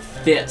sure it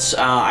fits.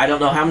 I don't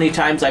know how many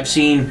times I've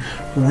seen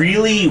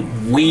really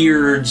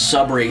weird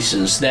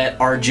sub-races that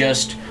are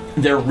just,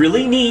 they're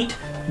really neat,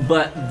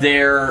 but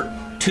they're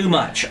too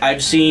much.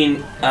 I've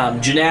seen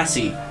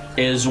Genasi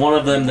is one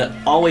of them that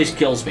always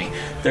kills me.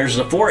 There's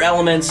the 4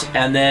 elements,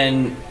 and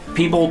then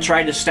people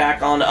try to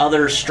stack on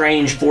other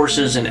strange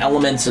forces and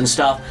elements and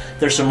stuff.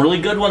 There's some really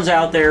good ones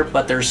out there,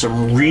 but there's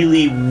some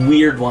really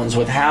weird ones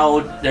with how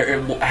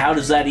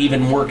does that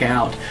even work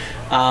out.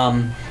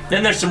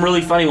 Then there's some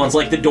really funny ones,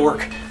 like the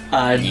dork,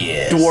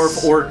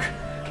 dwarf orc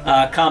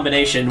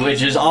combination,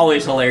 which is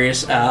always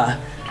hilarious.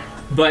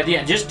 But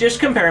yeah, just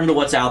compare them to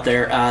what's out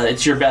there.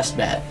 It's your best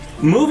bet.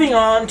 Moving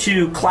on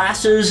to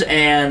classes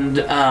and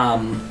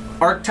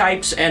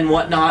archetypes and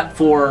whatnot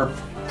for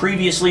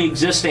previously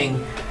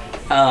existing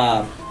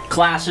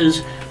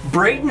classes.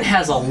 Braden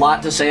has a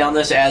lot to say on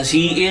this, as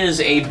he is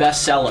a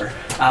bestseller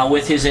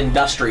with his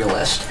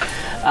Industrialist.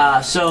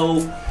 So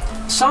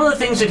some of the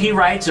things that he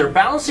writes are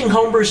balancing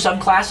homebrew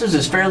subclasses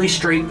is fairly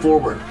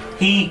straightforward.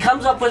 He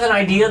comes up with an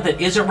idea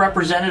that isn't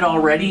represented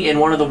already in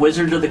one of the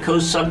Wizard of the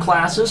Coast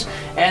subclasses,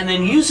 and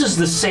then uses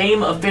the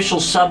same official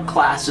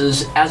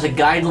subclasses as a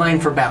guideline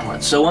for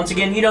balance. So once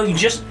again, you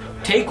just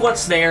take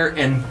what's there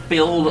and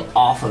build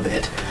off of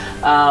it.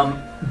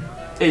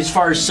 As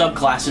far as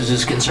subclasses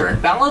is concerned,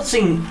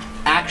 balancing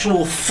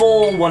actual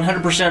full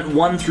 100%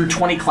 1 through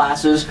 20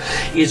 classes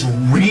is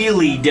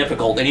really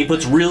difficult, and he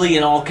puts really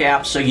in all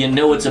caps, so you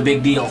know it's a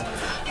big deal.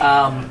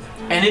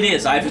 And it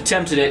is. I've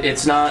attempted it.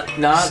 It's not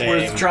Same.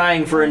 worth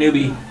trying for a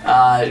newbie.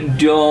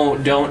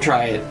 Don't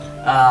try it.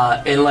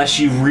 unless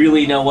you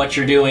really know what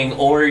you're doing,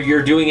 or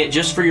you're doing it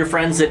just for your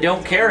friends that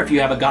don't care if you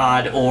have a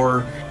god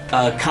or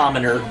a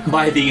commoner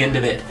by the end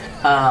of it.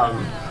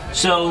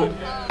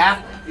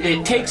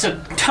 It takes a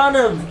ton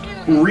of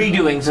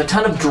redoings, a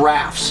ton of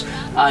drafts,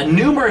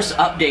 numerous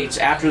updates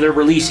after their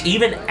release,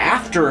 even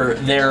after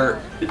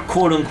they're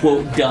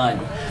quote-unquote done.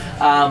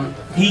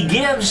 He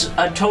gives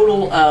a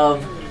total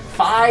of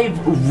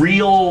 5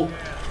 real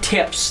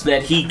tips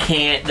that he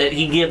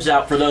gives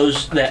out for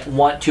those that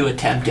want to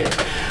attempt it.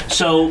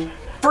 So,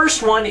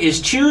 first one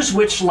is choose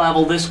which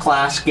level this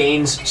class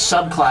gains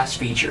subclass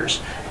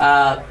features.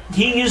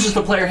 He uses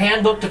the player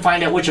handbook to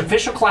find out which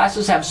official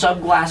classes have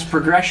subclass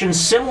progressions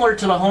similar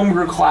to the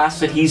homebrew class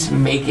that he's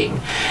making.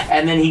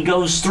 And then he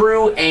goes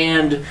through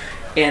and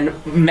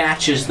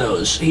matches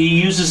those. He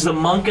uses the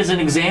monk as an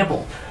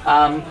example.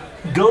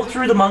 Go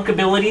through the monk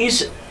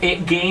abilities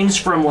it gains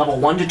from level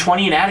 1 to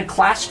 20 and added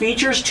class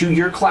features to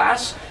your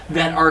class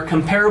that are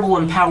comparable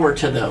in power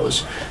to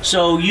those.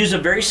 So use a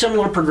very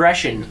similar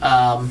progression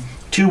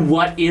to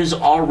what is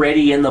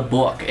already in the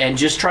book, and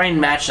just try and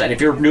match that. If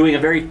you're doing a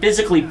very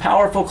physically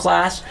powerful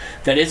class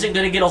that isn't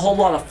going to get a whole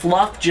lot of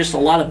fluff, just a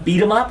lot of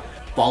beat 'em up,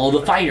 follow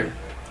the fighter.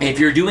 If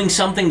you're doing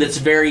something that's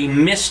very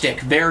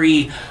mystic,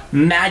 very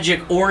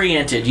magic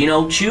oriented,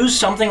 choose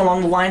something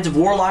along the lines of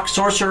warlock,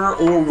 sorcerer,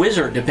 or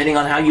wizard, depending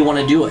on how you want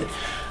to do it.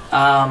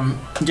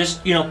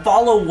 Just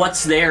follow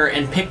what's there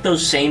and pick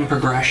those same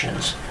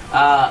progressions.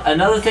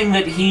 Another thing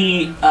that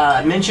he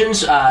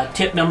mentions,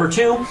 tip number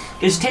 2,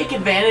 is take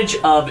advantage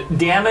of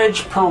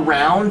damage per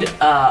round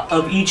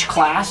of each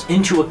class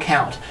into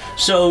account.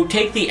 So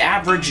take the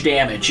average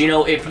damage.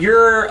 If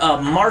you're a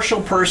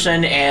martial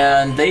person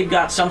and they've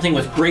got something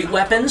with great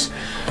weapons,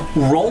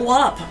 roll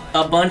up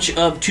a bunch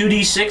of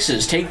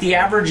 2d6s. Take the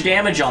average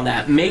damage on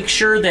that. Make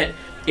sure that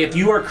if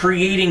you are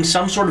creating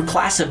some sort of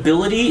class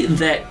ability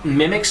that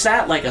mimics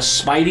that, like a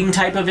smiting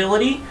type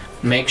ability,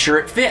 make sure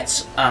it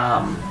fits.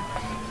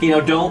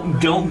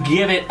 Don't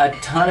give it a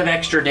ton of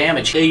extra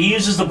damage. He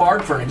uses the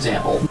bard for an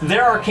example.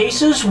 There are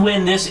cases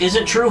when this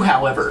isn't true,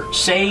 however.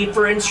 Say,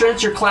 for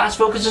instance, your class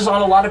focuses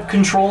on a lot of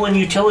control and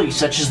utility,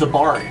 such as the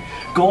bard.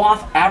 Go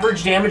off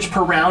average damage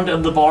per round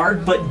of the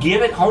bard, but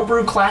give it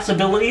homebrew class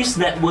abilities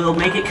that will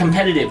make it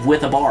competitive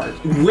with a bard.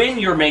 When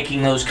you're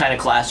making those kind of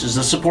classes,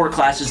 the support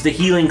classes, the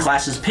healing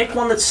classes, pick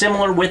one that's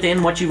similar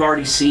within what you've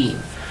already seen.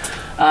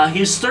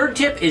 His third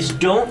tip is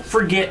don't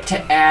forget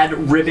to add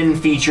ribbon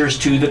features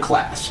to the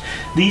class.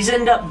 These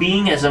end up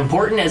being as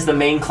important as the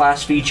main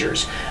class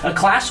features. A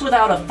class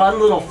without a fun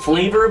little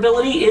flavor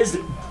ability is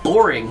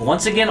boring.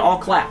 Once again, all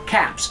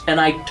caps, and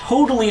I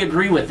totally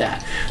agree with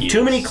that. Yes.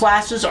 Too many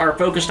classes are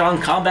focused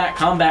on combat,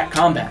 combat,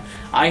 combat.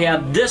 I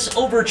have this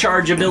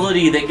overcharge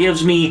ability that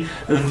gives me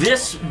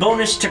this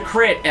bonus to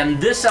crit, and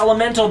this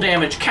elemental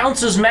damage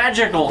counts as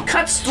magical,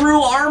 cuts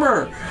through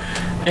armor.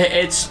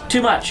 It's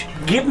too much.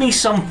 Give me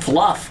some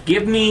fluff.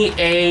 Give me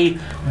a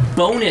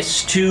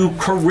bonus to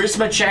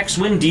charisma checks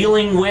when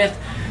dealing with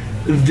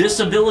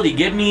this ability.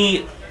 Give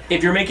me,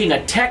 if you're making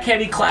a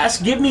tech-heavy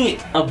class, give me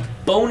a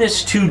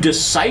bonus to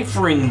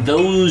deciphering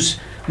those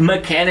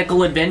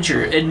mechanical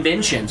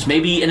inventions.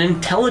 Maybe an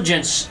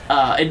intelligence,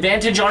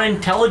 advantage on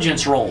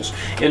intelligence rolls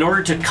in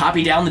order to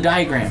copy down the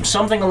diagram.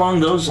 Something along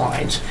those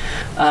lines.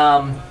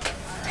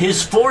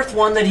 His fourth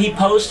one that he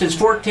posts, his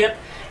fourth tip,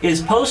 is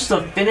post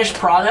the finished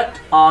product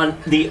on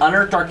the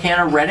Unearthed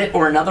Arcana Reddit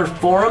or another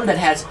forum that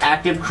has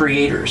active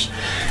creators.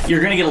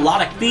 You're going to get a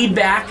lot of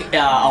feedback.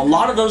 A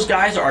lot of those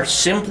guys are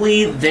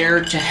simply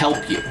there to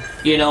help you.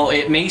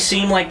 It may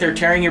seem like they're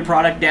tearing your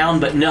product down,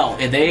 but no,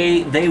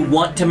 they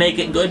want to make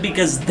it good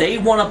because they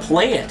want to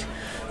play it.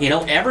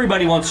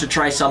 Everybody wants to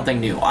try something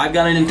new. I've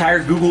got an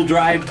entire Google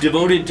Drive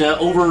devoted to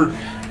over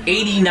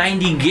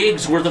 80-90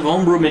 gigs worth of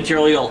homebrew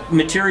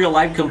material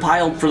I've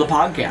compiled for the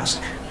podcast.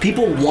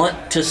 People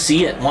want to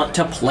see it, want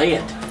to play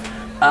it.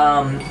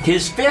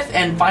 His fifth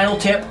and final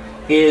tip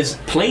is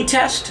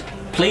playtest,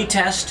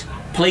 playtest,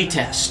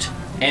 playtest.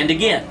 And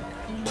again,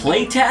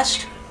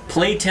 playtest,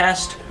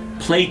 playtest,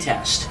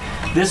 playtest.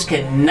 This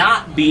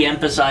cannot be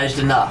emphasized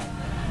enough.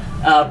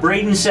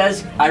 Braden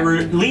says, I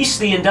released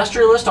the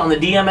Industrialist on the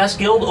DMS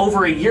Guild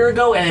over a year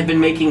ago and have been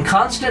making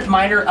constant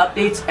minor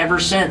updates ever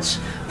since.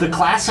 The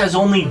class has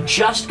only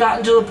just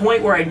gotten to the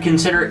point where I'd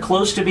consider it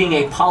close to being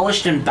a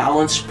polished and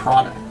balanced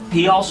product.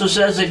 He also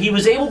says that he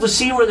was able to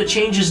see where the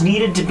changes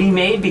needed to be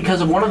made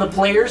because of one of the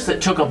players that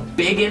took a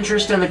big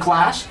interest in the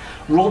class,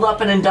 rolled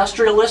up an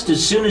Industrialist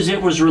as soon as it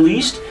was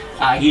released.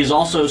 He is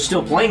also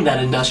still playing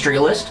that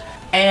Industrialist.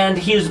 And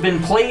he has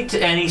been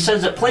and he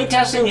says that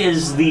playtesting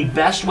is the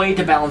best way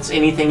to balance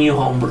anything you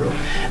homebrew.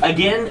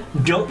 Again,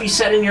 don't be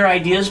set in your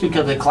ideas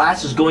because the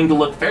class is going to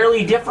look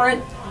fairly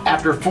different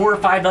after 4 or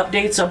 5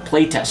 updates of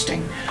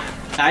playtesting.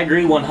 I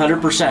agree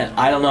 100%.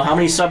 I don't know how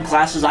many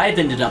subclasses I've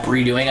ended up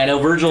redoing. I know,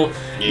 Virgil,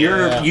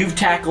 you've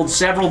tackled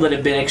several that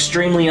have been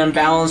extremely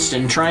unbalanced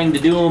and trying to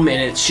do them,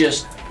 and it's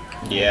just...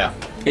 Yeah.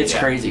 It's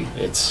crazy.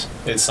 It's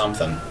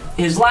something.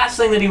 his last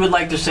thing that he would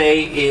like to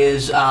say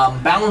is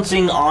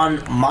balancing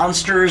on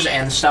monsters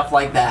and stuff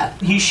like that.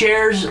 He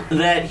shares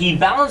that he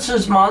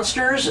balances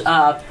monsters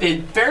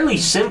fairly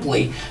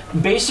simply.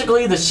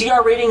 Basically, the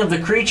CR rating of the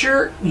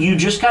creature, you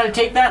just kind of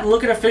take that and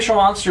look at official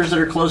monsters that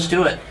are close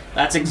to it.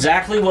 That's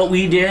exactly what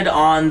we did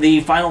on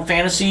the Final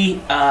Fantasy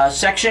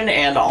section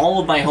and all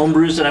of my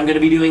homebrews that I'm going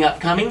to be doing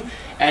upcoming,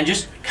 and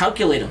just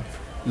calculate them.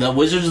 The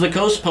Wizards of the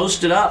Coast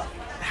posted up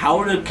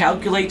how to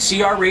calculate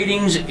CR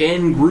ratings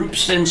in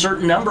groups and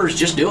certain numbers.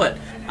 Just do it.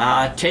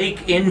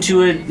 Take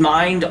into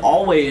mind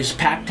always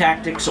pack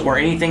tactics or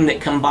anything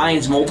that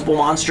combines multiple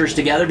monsters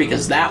together,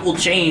 because that will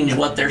change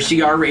what their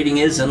CR rating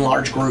is in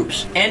large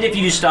groups. And if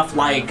you do stuff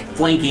like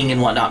flanking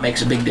and whatnot,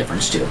 makes a big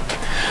difference too.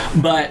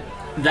 But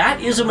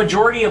that is a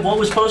majority of what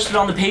was posted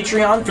on the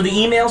Patreon. For the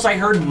emails, I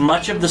heard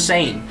much of the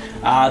same.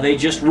 They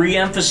just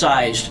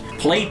re-emphasized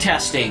play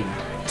testing.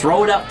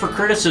 Throw it up for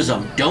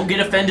criticism. Don't get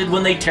offended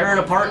when they tear it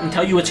apart and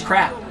tell you it's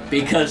crap,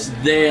 because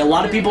a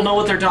lot of people know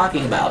what they're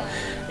talking about.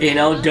 You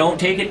know, don't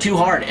take it too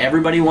hard.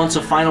 Everybody wants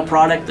a final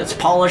product that's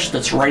polished,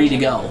 that's ready to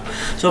go.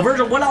 So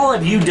Virgil, what all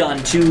have you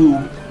done to,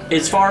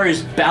 as far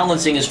as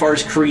balancing, as far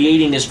as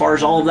creating, as far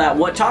as all of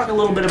that, talk a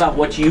little bit about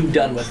what you've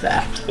done with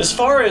that. As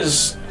far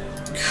as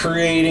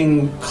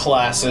creating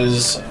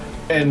classes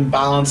and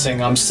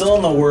balancing, I'm still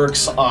in the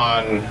works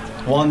on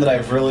one that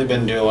I've really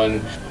been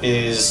doing.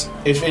 Is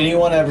if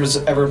anyone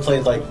ever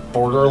played like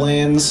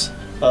Borderlands,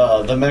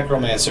 the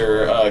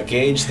Necromancer,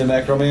 Gage the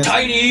Necromancer.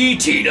 Tiny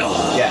Tina!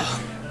 Yeah.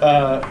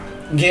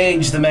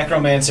 Gage the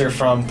Necromancer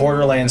from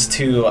Borderlands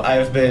 2,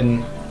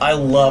 I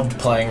loved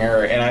playing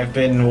her, and I've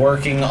been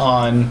working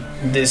on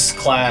this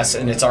class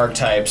and its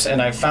archetypes,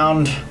 and I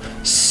found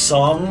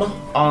some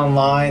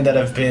online that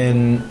have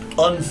been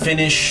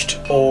unfinished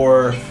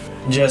or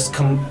just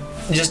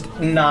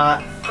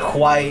not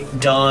quite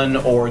done,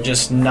 or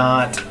just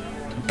not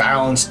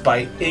balanced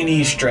by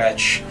any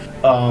stretch.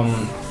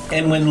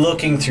 And when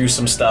looking through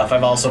some stuff,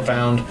 I've also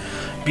found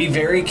be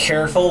very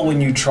careful when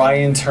you try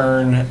and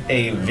turn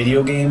a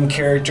video game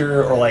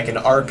character or like an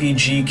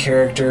RPG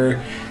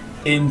character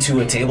into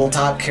a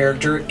tabletop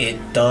character.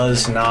 It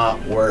does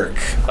not work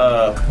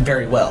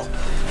very well.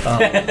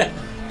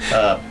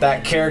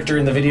 That character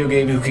in the video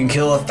game who can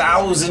kill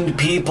 1,000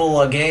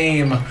 people a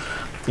game,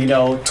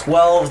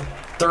 12,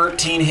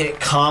 13 hit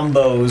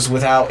combos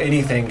without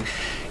anything.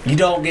 You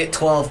don't get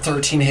 12,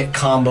 13 hit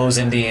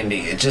combos in D&D.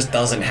 It just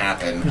doesn't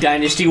happen.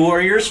 Dynasty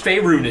Warriors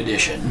Faerun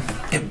Edition.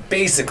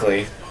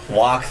 Basically,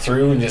 walk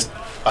through and just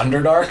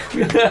Underdark.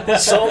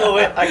 Solo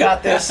it. I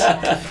got this.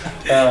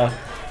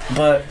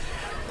 But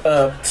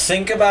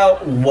think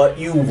about what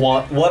you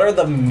want. What are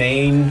the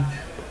main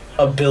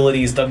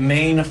abilities, the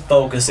main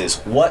focuses?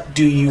 What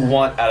do you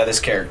want out of this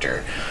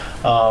character?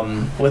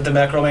 With the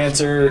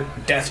Necromancer,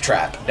 Death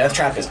Trap. Death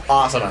Trap is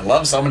awesome. I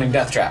love summoning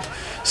Death Trap.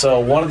 So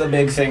one of the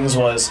big things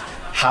was,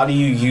 how do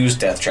you use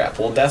Death Trap?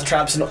 Well, Death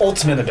Trap's an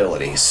ultimate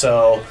ability.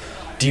 So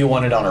do you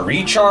want it on a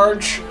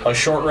recharge, a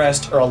short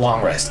rest, or a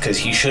long rest? Because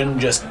he shouldn't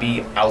just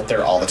be out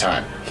there all the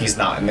time. He's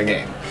not in the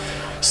game.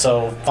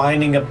 So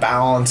finding a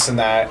balance in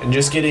that and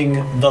just getting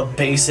the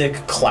basic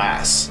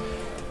class.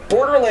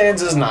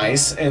 Borderlands is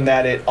nice in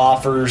that it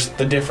offers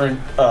the different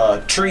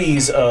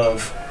trees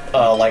of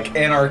like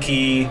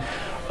Anarchy,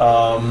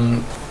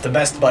 the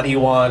Best Buddy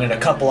one, and a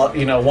couple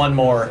of, one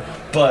more.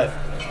 But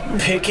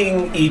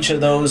picking each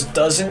of those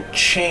doesn't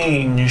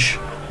change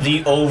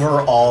the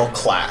overall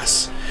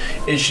class.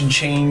 It should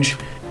change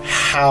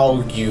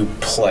how you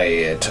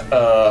play it.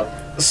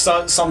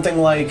 Something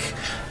like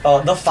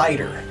the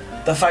Fighter.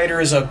 The Fighter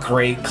is a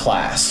great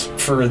class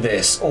for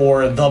this.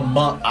 Or the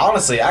Monk.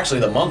 Honestly, actually,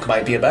 the Monk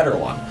might be a better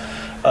one.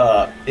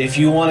 If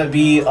you want to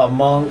be a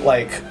monk,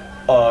 like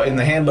in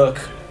the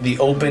handbook, the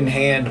Open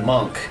Hand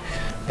Monk,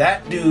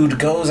 that dude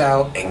goes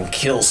out and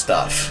kills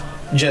stuff.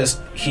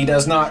 He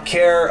does not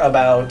care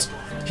about,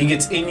 he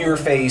gets in your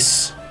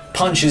face,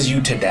 punches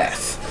you to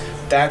death.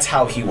 That's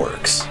how he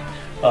works.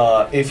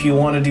 If you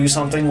want to do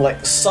something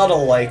like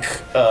subtle, like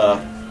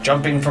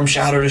jumping from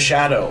shadow to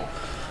shadow,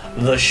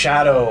 the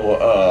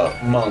Shadow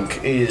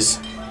Monk is,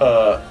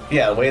 the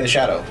Way of the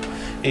Shadow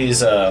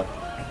is,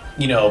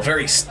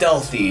 very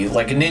stealthy,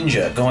 like a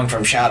ninja, going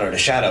from shadow to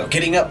shadow,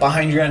 getting up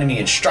behind your enemy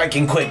and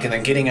striking quick and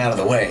then getting out of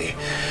the way.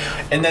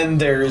 And then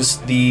there's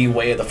the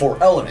Way of the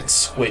Four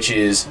Elements, which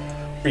is,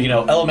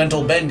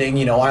 elemental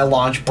bending. I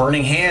launch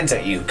Burning Hands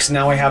at you, because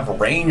now I have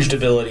ranged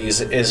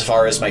abilities as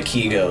far as my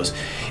ki goes.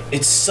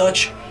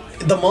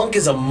 The monk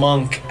is a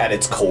monk at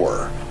its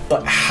core,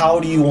 but how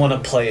do you want to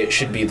play it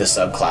should be the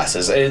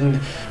subclasses. And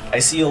I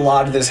see a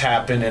lot of this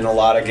happen in a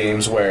lot of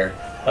games where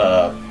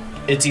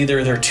it's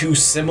either they're too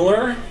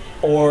similar,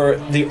 or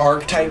the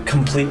archetype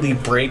completely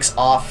breaks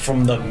off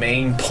from the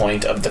main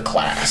point of the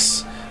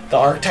class.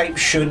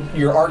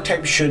 Your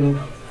archetype shouldn't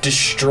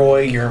destroy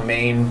your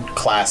main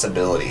class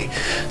ability.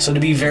 So to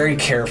be very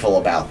careful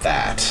about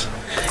that.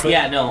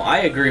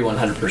 I agree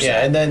 100%.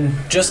 Yeah, and then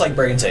just like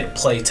Braden said,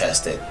 play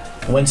test it.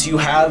 when you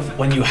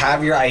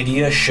have your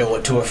idea, show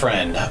it to a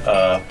friend.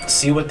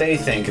 See what they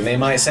think, and they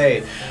might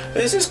say,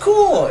 "This is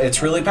cool.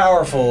 It's really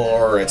powerful,"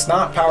 or "It's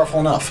not powerful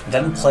enough."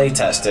 Then play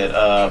test it.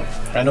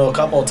 I know a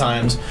couple of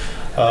times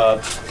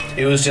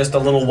it was just a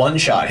little one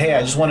shot. Hey,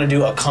 I just want to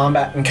do a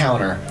combat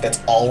encounter. That's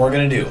all we're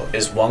gonna do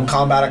is one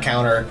combat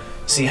encounter.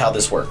 See how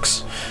this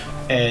works.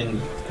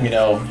 And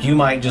you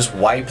might just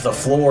wipe the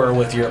floor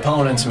with your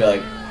opponents and be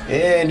like,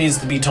 it needs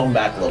to be toned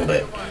back a little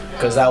bit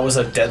because that was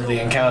a deadly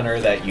encounter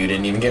that you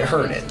didn't even get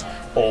hurt in,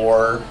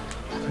 or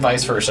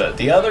vice versa.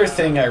 The other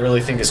thing I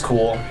really think is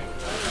cool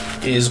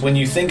is when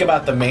you think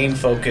about the main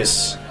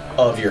focus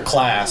of your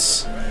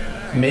class,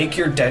 make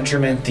your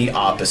detriment the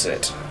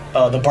opposite.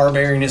 The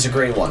barbarian is a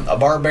great one. A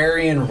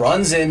barbarian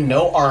runs in,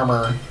 no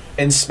armor,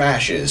 and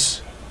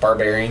smashes.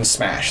 Barbarians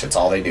smash. That's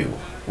all they do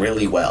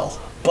really well.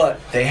 But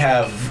they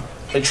have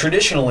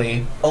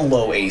traditionally a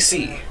low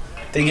AC.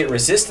 They get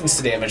resistance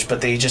to damage,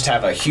 but they just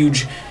have a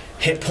huge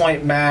hit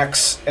point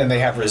max, and they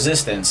have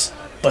resistance,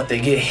 but they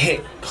get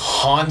hit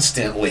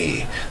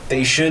constantly.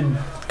 They should,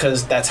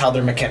 because that's how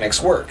their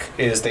mechanics work,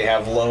 is they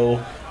have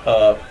low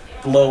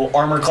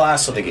armor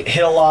class, so they get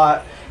hit a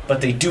lot,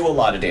 but they do a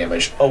lot of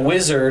damage. A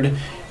wizard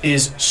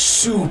is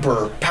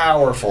super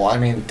powerful. I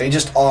mean, they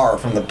just are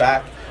from the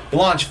back. You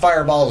launch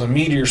fireballs and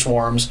meteor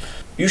swarms.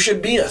 You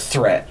should be a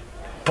threat,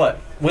 but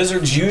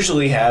wizards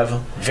usually have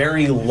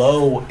very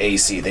low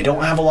AC. They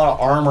don't have a lot of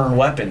armor and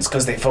weapons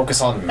because they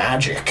focus on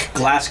magic.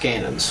 Glass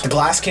cannons. The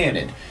glass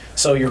cannon.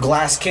 So your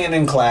glass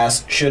cannon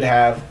class should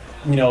have,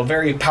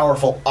 very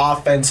powerful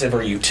offensive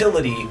or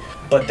utility,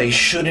 but they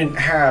shouldn't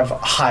have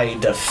high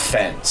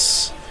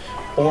defense.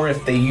 Or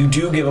if you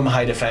do give them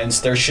high defense,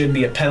 there should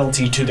be a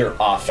penalty to their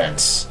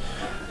offense.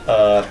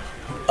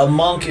 A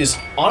monk is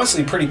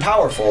honestly pretty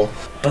powerful,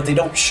 but they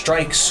don't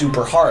strike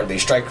super hard. They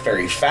strike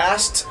very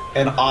fast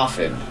and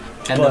often.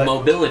 And the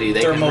mobility,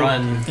 they can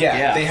run.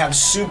 Yeah, they have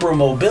super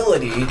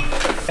mobility,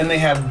 and they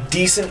have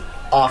decent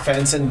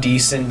offense and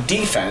decent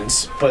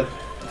defense, but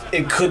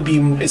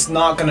it's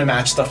not going to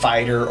match the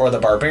fighter or the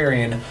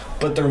barbarian,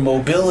 but their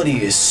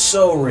mobility is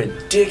so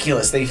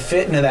ridiculous. They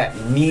fit into that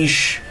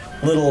niche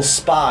little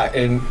spot,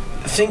 and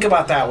think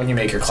about that when you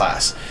make your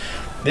class.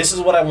 This is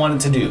what I wanted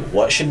to do.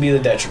 What should be the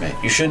detriment?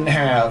 You shouldn't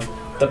have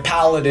the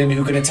paladin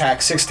who can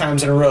attack 6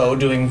 times in a row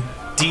doing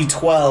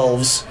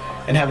D12s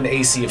and have an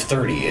AC of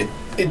 30.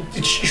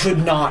 It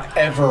should not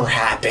ever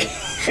happen.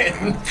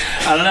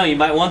 I don't know, you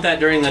might want that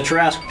during the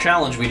Trask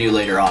challenge we do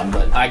later on,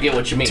 but I get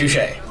what you mean. Touche.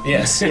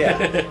 Yes,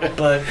 yeah.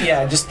 But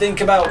yeah, just think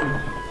about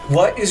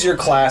what is your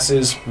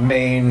class's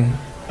main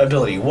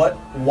ability?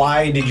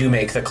 Why did you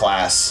make the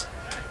class?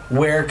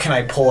 Where can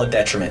I pull a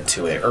detriment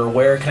to it? Or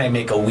where can I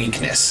make a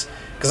weakness?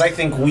 Because I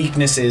think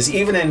weaknesses,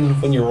 even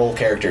when you roll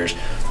characters,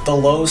 the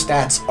low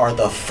stats are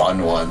the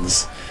fun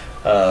ones.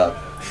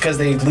 Because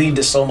they lead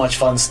to so much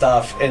fun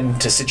stuff and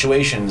to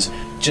situations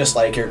just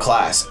like your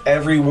class.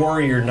 Every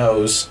warrior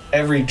knows,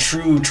 every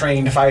true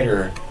trained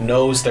fighter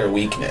knows their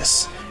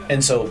weakness.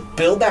 And so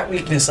build that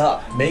weakness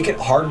up. Make it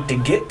hard to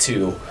get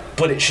to,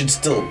 but it should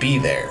still be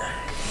there.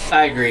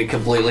 I agree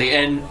completely.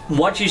 And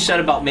what you said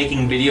about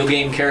making video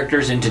game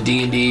characters into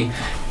D&D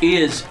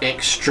is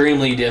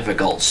extremely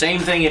difficult.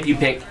 Same thing if you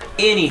pick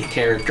any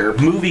character,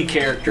 movie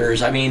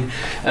characters,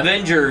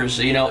 Avengers,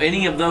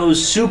 any of those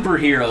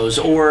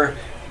superheroes, or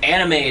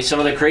anime, some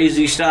of the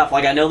crazy stuff.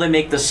 Like, I know they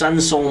make the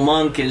Sun Soul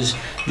Monk is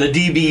the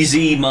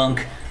DBZ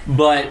monk,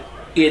 but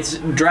it's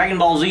Dragon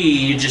Ball Z,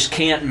 you just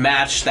can't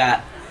match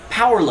that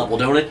power level.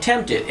 Don't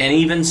attempt it. And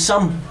even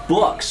some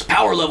books,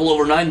 power level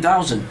over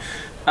 9,000.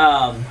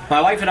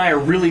 My wife and I are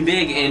really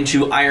big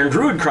into Iron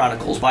Druid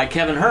Chronicles by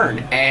Kevin Hearn,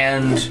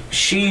 and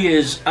she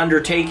is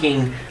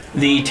undertaking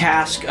the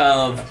task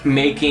of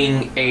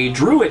making a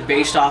druid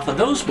based off of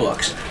those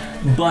books.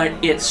 But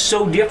it's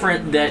so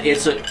different that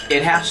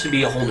it has to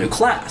be a whole new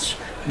class.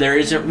 There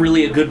isn't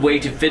really a good way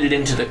to fit it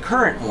into the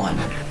current one.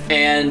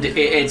 And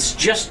it's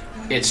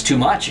too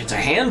much. It's a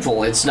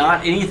handful. It's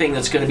not anything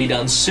that's going to be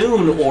done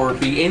soon or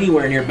be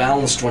anywhere near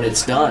balanced when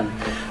it's done.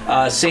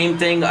 Same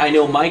thing, I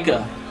know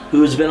Micah,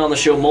 who has been on the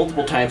show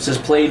multiple times, has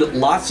played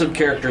lots of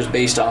characters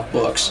based off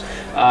books.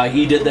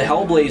 He did the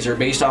Hellblazer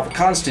based off of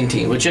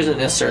Constantine, which isn't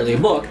necessarily a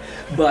book,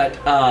 but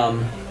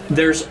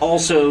there's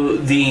also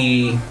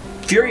the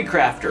Fury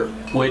Crafter,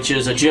 which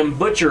is a Jim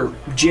Butcher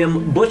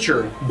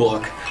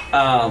book.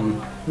 The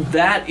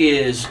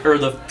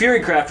Fury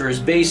Crafter is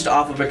based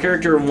off of a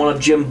character in one of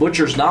Jim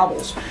Butcher's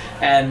novels.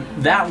 And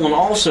that one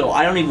also,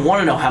 I don't even want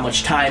to know how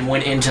much time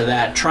went into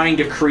that, trying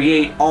to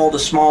create all the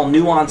small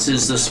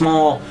nuances, the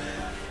small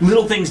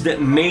little things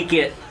that make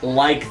it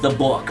like the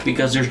book,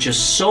 because there's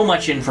just so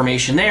much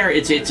information there,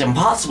 it's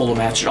impossible to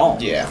match it all.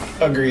 Yeah,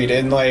 agreed.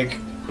 And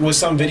with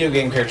some video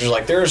game characters,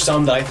 there are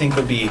some that I think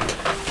would be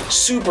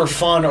super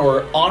fun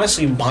or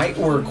honestly might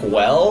work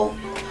well,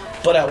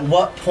 but at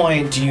what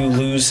point do you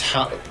lose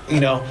how,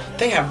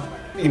 they have,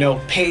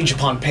 page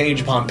upon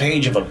page upon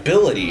page of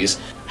abilities.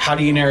 How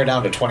do you narrow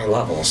down to 20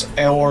 levels?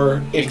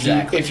 Or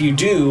if you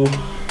do,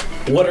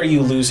 what are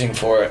you losing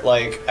for it?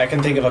 Like, I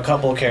can think of a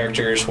couple of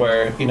characters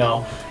where, you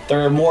know,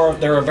 they're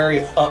a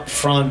very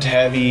upfront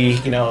heavy,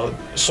 you know,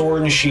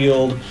 sword and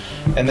shield,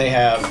 and they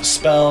have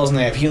spells and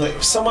they have healing,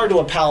 similar to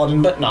a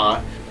paladin, but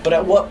not. But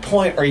at what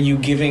point are you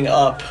giving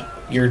up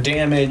your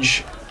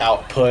damage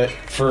output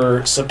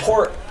for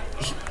support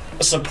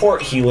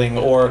healing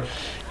or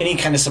any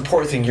kind of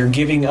support thing? You're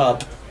giving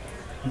up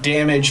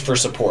damage for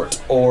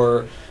support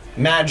or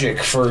magic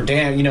for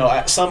you know,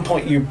 at some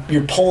point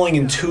you're pulling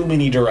in too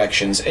many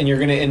directions, and you're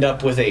going to end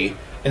up with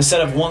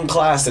instead of one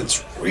class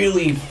that's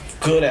really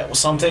good at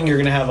something, you're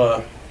going to have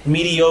a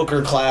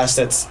mediocre class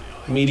that's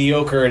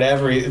mediocre at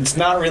it's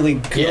not really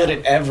good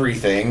at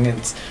everything,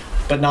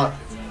 but not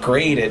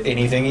great at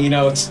anything, you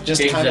know. It's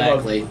just kind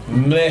of a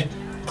meh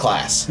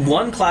class.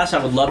 One class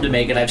I would love to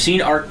make, and I've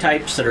seen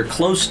archetypes that are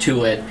close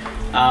to it,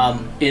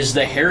 is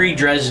the Harry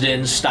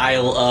Dresden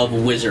style of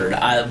wizard.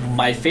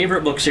 My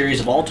favorite book series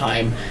of all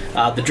time,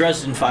 the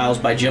Dresden Files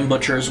by Jim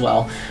Butcher as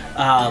well.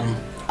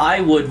 I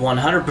would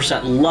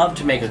 100% love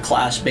to make a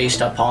class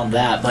based upon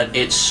that, but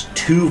it's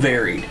too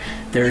varied.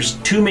 There's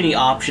too many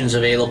options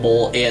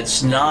available.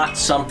 It's not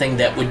something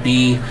that would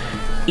be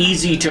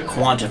easy to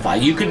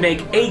quantify. You could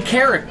make a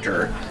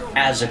character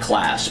as a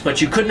class,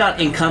 but you could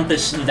not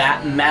encompass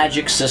that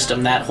magic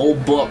system, that whole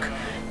book,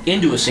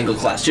 into a single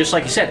class. Just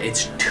like you said,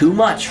 it's too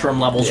much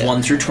from levels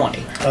 1 through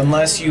 20.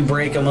 Unless you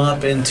break them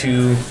up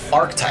into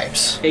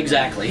archetypes.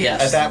 Exactly,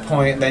 yes. At that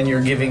point, then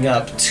you're giving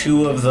up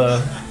 2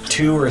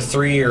 or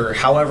 3 or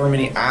however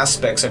many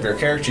aspects of your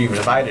character you've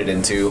divided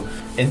into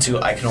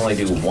I can only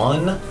do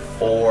 1,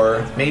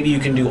 or maybe you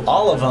can do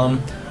all of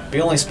them, but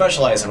you only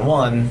specialize in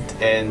 1,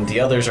 and the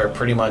others are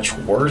pretty much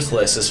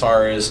worthless as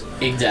far as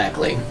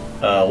exactly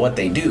what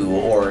they do,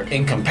 or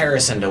in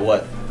comparison to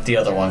what the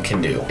other one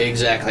can do.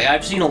 Exactly.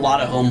 I've seen a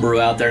lot of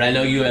homebrew out there, and I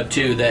know you have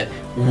too, that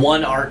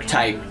one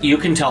archetype, you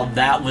can tell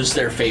that was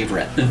their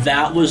favorite.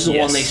 That was the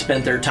one they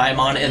spent their time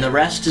on, and the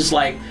rest is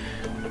like,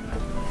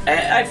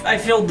 I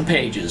filled the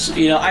pages.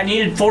 You know, I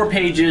needed 4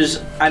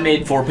 pages, I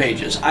made 4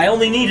 pages. I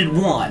only needed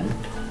 1,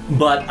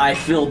 but I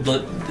filled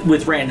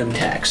with random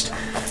text.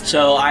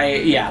 So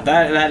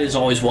that is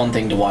always one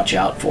thing to watch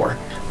out for.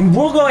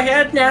 We'll go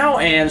ahead now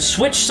and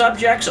switch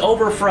subjects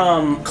over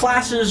from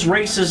classes,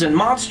 races, and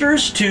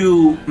monsters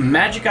to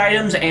magic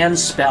items and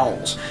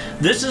spells.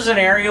 This is an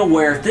area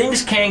where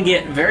things can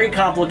get very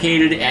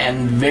complicated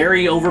and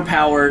very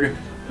overpowered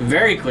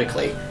very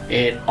quickly.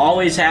 It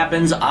always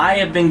happens. I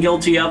have been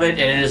guilty of it,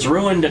 and it has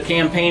ruined a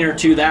campaign or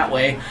 2 that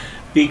way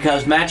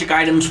because magic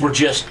items were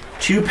just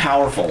too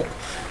powerful.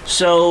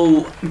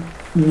 So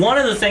one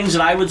of the things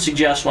that I would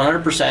suggest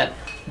 100%,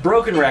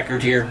 broken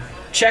record here,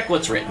 check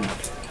what's written.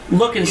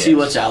 Look and see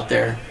what's out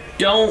there.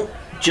 Don't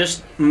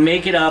just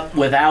make it up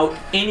without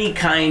any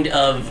kind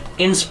of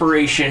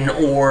inspiration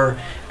or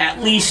at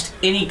least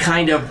any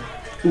kind of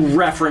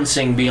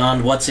referencing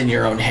beyond what's in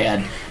your own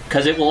head,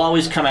 because it will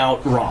always come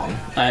out wrong.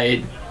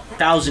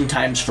 1,000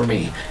 times for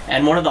me.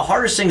 And one of the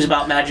hardest things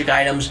about magic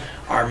items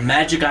are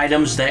magic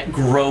items that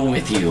grow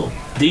with you.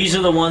 These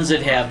are the ones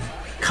that have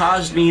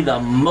caused me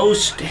the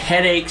most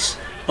headaches,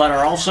 but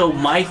are also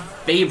my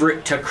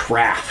favorite to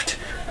craft.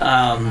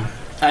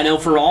 I know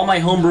for all my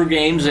homebrew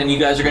games, and you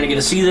guys are going to get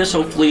to see this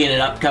hopefully in an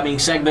upcoming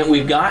segment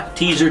we've got,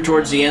 teaser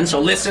towards the end, so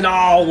listen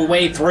all the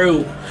way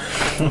through.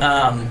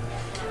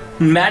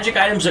 Magic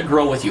items that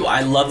grow with you.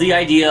 I love the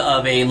idea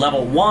of a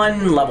level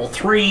 1, level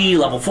 3,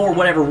 level 4,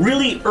 whatever,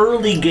 really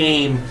early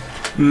game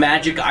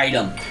magic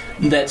item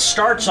that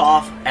starts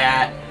off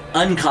at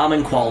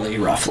uncommon quality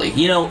roughly.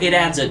 You know, it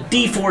adds a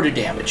D4 to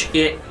damage.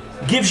 It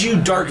gives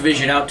you dark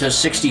vision out to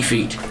 60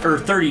 feet, or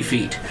 30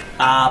 feet.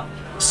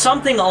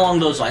 Something along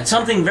those lines.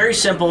 Something very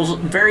simple,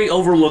 very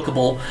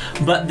overlookable,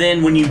 but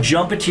then when you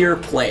jump into your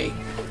play,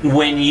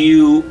 when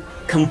you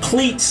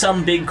complete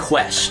some big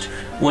quest,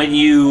 when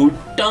you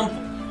dump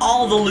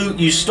all the loot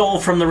you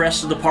stole from the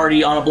rest of the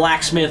party on a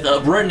blacksmith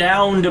of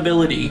renowned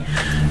ability,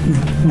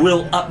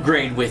 will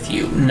upgrade with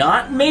you.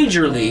 Not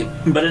majorly,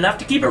 but enough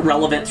to keep it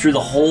relevant through the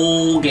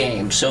whole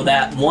game, so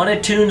that one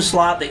attune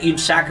slot that you've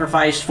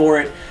sacrificed for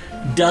it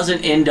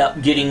doesn't end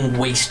up getting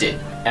wasted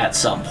at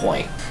some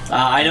point.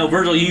 I know,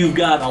 Virgil, you've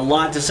got a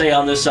lot to say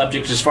on this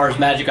subject as far as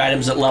magic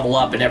items that level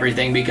up and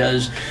everything,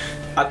 because,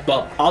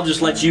 I'll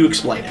just let you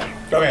explain it.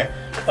 Okay.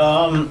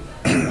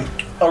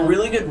 A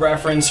really good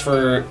reference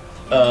for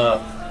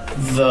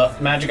the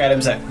magic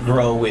items that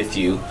grow with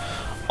you.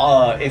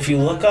 If you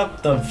look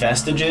up the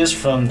vestiges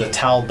from the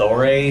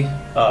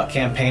Tal'Dorei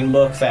campaign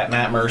book that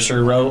Matt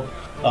Mercer wrote,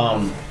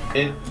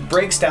 it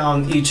breaks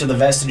down each of the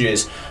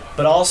vestiges,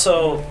 but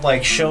also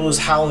like shows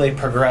how they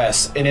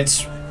progress, and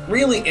it's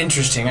really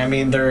interesting. I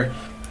mean, they're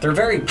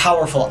very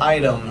powerful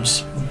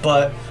items,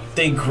 but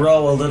they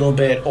grow a little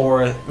bit,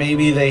 or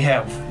maybe they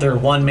have their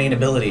one main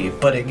ability,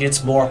 but it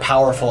gets more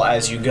powerful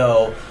as you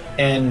go.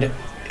 And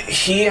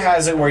he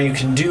has it where you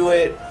can do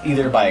it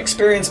either by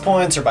experience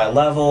points or by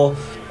level,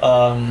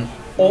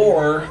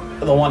 or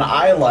the one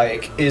I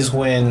like is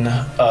when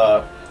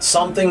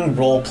something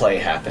roleplay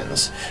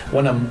happens,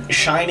 when a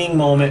shining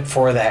moment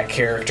for that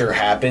character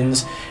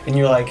happens, and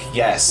you're like,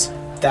 yes,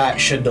 that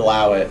should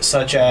allow it.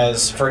 Such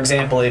as, for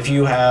example, if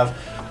you have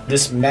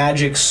this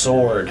magic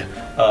sword,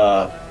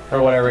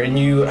 or whatever, and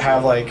you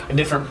have like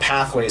different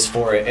pathways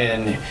for it,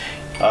 and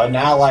an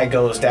ally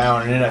goes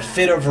down, and in a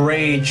fit of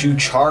rage you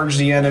charge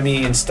the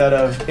enemy instead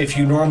of if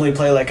you normally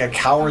play like a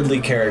cowardly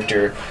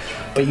character,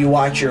 but you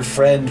watch your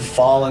friend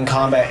fall in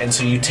combat, and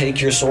so you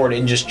take your sword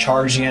and just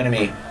charge the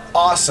enemy.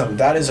 Awesome.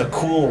 That is a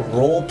cool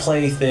role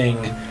play thing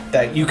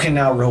that you can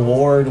now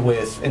reward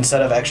with,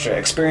 instead of extra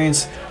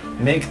experience,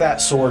 make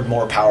that sword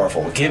more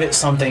powerful. Give it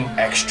something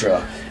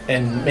extra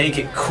and make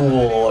it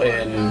cool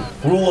and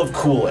rule of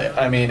cool it.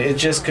 I mean, it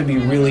just could be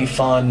really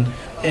fun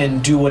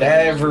and do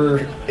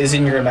whatever is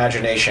in your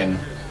imagination.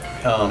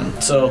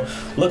 So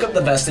look up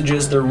the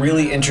vestiges. They're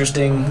really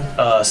interesting.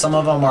 Some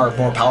of them are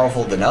more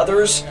powerful than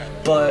others,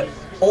 but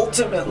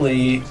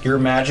ultimately your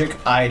magic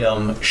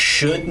item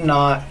should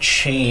not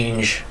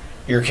change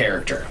your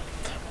character.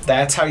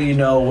 That's how you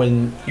know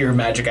when your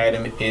magic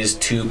item is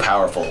too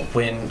powerful.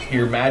 When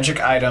your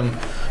magic item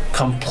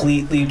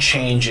completely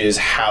changes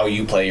how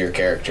you play your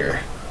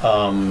character.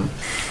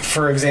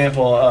 For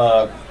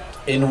example,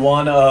 in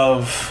one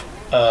of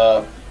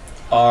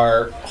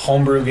our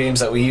homebrew games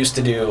that we used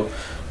to do,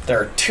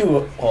 there are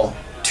two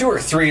or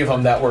three of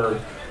them that were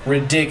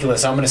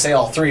ridiculous. I'm going to say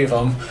all three of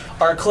them.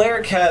 Our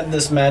cleric had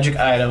this magic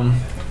item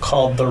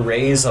called the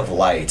Rays of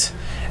Light,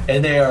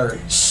 and they are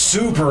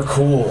super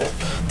cool.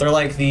 They're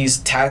like these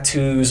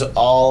tattoos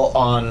all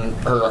on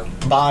her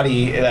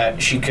body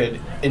that she could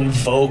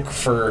invoke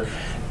for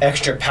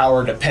extra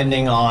power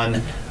depending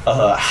on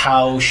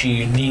how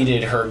she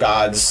needed her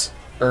gods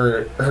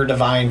or her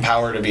divine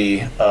power to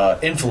be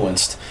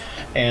influenced.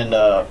 And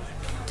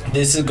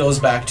this goes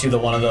back to the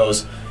one of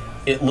those,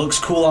 it looks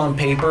cool on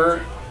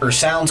paper, or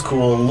sounds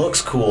cool,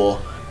 looks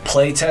cool.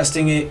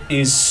 Playtesting it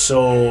is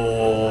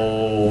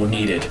so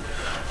needed.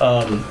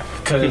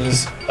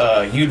 Because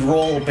you'd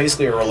roll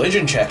basically a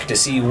religion check to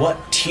see what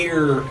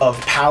tier of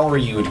power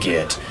you would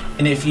get.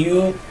 And if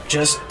you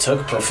just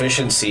took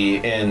proficiency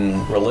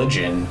in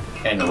religion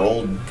and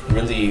rolled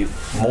really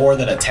more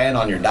than a 10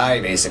 on your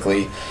die,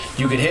 basically,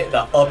 you could hit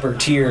the upper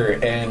tier,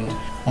 and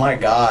my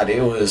god,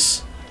 it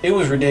was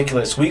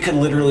ridiculous. We could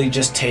literally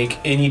just take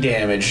any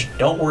damage.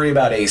 Don't worry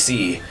about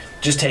AC.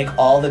 Just take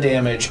all the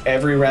damage.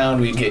 Every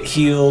round we'd get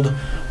healed.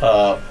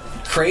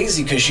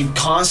 Crazy, because she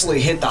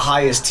constantly hit the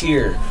highest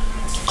tier.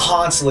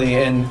 Constantly,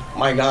 and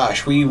my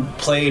gosh, we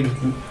played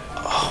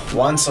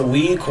once a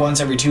week, once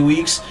every 2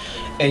 weeks,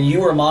 and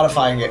you were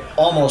modifying it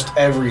almost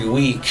every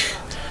week,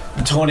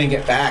 toning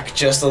it back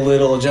just a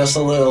little,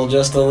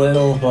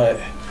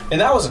 but, and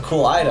that was a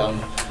cool item.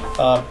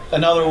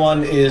 Another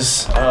one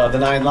is the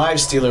Nine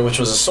Lives Stealer, which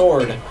was a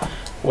sword,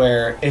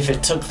 where if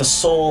it took the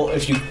soul,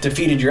 if you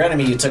defeated your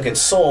enemy, you took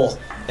its soul,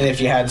 and if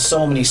you had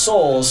so many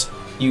souls,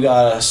 you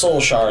got a soul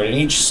shard, and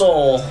each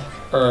soul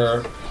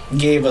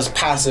gave us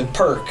passive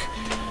perk,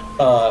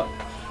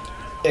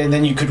 and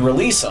then you could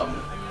release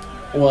them.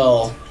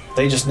 Well,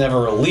 they just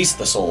never released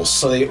the souls,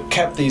 so they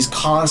kept these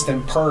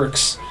constant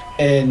perks,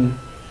 and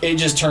it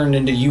just turned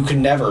into you could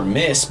never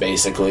miss,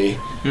 basically.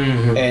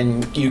 Mm-hmm.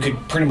 And you could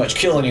pretty much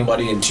kill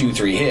anybody in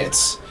 2-3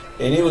 hits,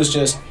 and it was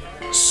just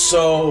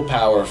so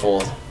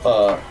powerful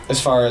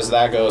as far as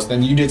that goes.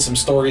 Then you did some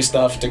story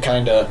stuff to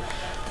kind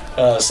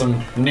of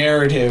some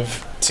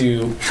narrative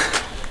to,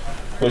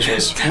 which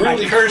was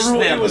really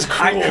cruel. It was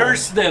cruel. I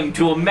cursed them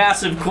to a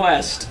massive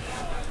quest.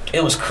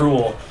 It was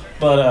cruel,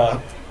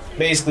 but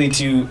basically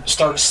to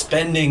start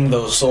spending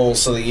those souls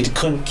so that you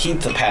couldn't keep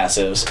the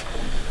passives.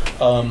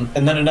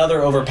 And then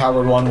another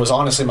overpowered one was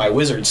honestly my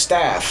wizard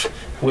staff,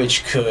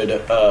 which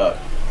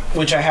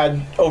I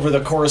had over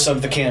the course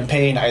of the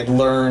campaign. I'd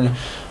learn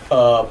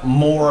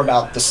more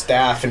about the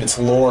staff and its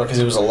lore because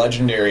it was a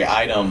legendary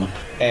item,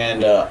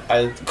 and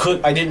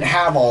I didn't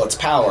have all its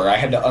power. I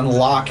had to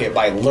unlock it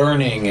by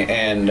learning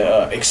and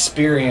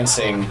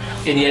experiencing.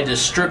 And you had to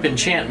strip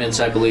enchantments,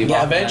 I believe.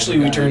 Yeah, eventually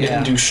we turned it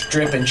into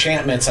strip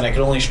enchantments, and I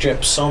could only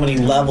strip so many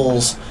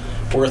levels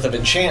worth of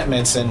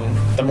enchantments, and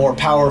the more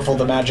powerful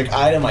the magic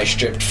item I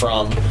stripped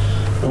from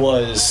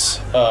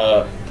was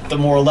the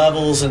more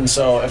levels. And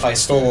so if I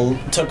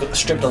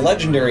stripped a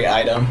legendary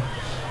item,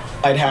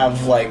 I'd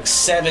have like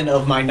 7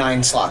 of my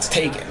 9 slots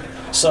taken.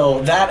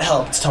 So that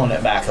helped tone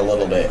it back a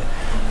little bit.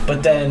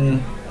 But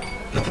then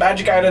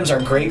magic items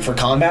are great for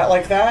combat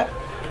like that.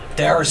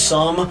 There are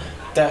some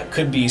that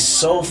could be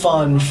so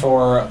fun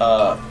for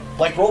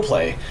like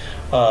roleplay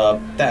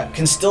that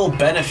can still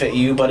benefit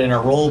you, but in a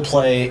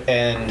roleplay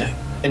and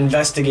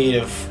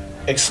investigative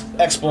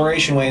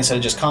exploration way instead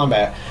of just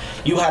combat.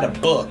 You had a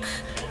book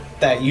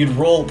that you'd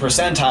roll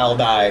percentile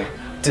die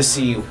to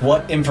see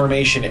what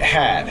information it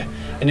had.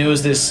 And it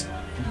was this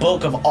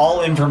book of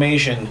all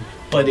information,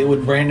 but it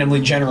would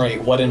randomly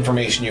generate what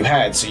information you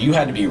had. So you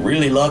had to be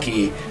really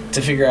lucky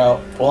to figure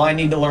out, well, I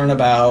need to learn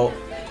about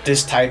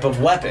this type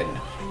of weapon.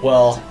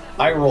 Well,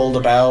 I rolled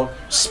about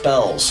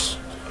spells.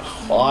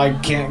 Well, I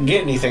can't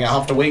get anything. I'll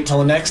have to wait till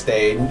the next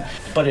day.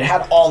 But it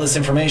had all this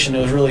information.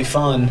 It was really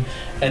fun.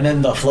 And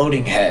then the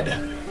floating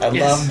head. I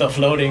love the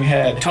floating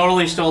head.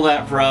 Totally stole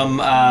that from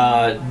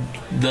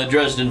the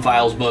Dresden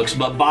Files books,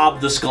 but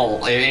Bob the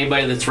Skull,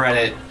 anybody that's read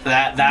it,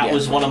 that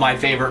was one of my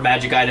favorite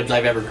magic items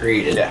I've ever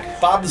created. Yeah,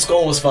 Bob the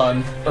Skull was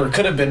fun, or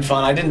could have been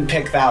fun. I didn't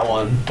pick that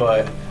one,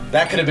 but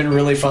that could have been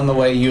really fun the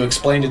way you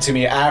explained it to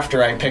me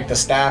after I picked the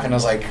staff, and I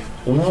was like,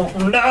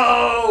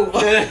 no!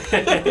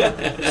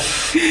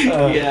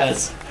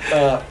 Yes.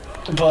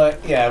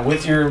 But yeah,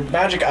 with your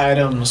magic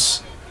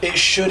items, it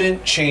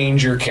shouldn't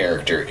change your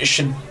character. It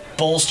should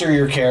bolster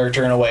your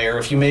character in a way, or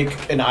if you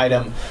make an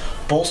item,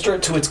 bolster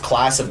it to its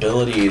class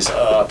abilities.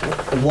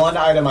 One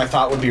item I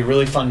thought would be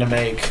really fun to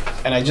make,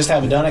 and I just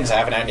haven't done it because I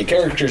haven't had any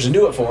characters to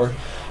do it for,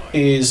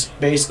 is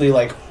basically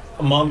like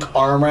monk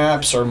arm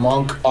wraps or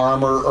monk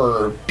armor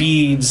or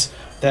beads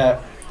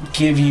that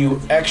give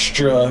you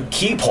extra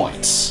key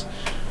points.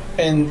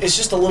 And it's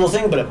just a little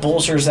thing, but it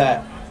bolsters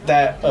that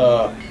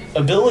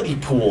ability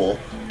pool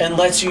and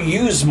lets you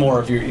use more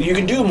of you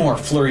can do more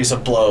flurries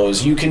of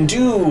blows, you can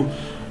do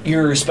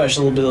your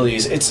special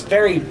abilities. It's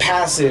very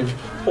passive,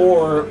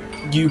 or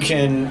you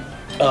can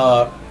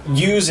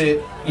use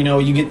it,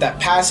 you get that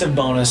passive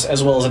bonus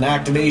as well as an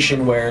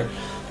activation where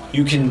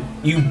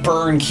you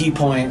burn key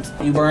points,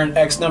 you burn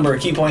X number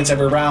of key points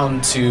every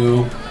round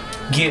to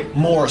get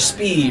more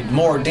speed,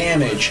 more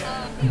damage,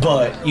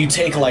 but you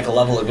take like a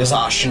level of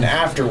exhaustion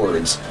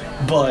afterwards.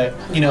 But,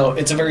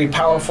 it's a very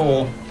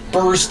powerful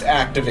burst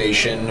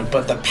activation,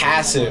 but the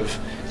passive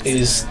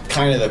is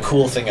kind of the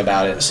cool thing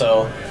about it.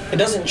 So it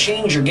doesn't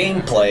change your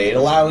gameplay, it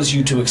allows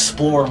you to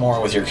explore more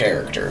with your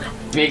character.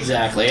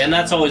 Exactly, and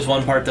that's always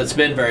one part that's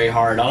been very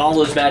hard. On all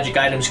those magic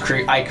items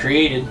I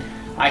created,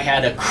 I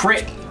had a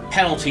crit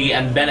penalty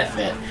and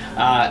benefit.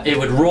 It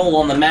would roll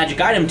on the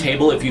magic item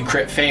table if you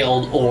crit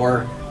failed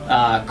or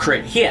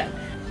crit hit,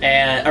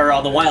 or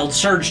on the wild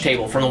surge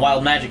table from the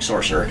wild magic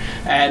sorcerer.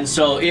 And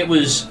so it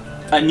was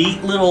a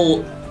neat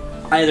little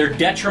either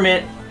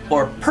detriment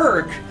or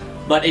perk,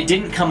 but it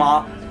didn't come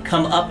up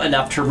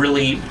enough to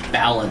really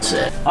balance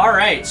it.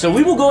 Alright, so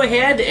we will go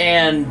ahead,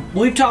 and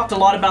we've talked a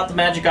lot about the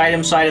magic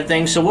item side of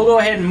things, so we'll go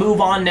ahead and move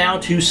on now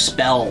to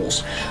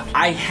spells.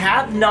 I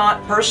have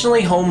not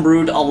personally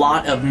homebrewed a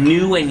lot of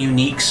new and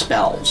unique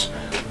spells.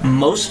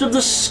 Most of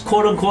the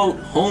quote-unquote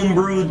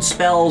homebrewed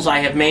spells I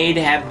have made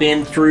have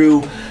been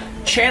through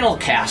channel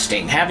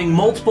casting, having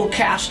multiple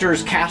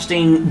casters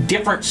casting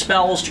different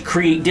spells to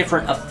create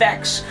different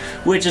effects,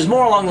 which is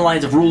more along the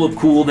lines of Rule of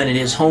Cool than it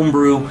is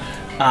homebrew.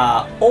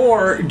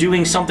 Or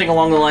doing something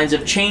along the lines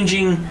of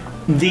changing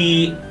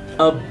the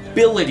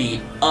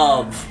ability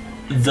of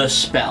the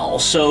spell.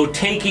 So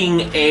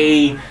taking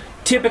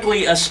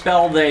typically a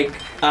spell like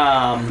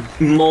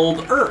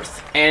Mold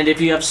Earth, and if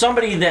you have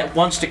somebody that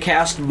wants to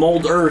cast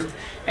Mold Earth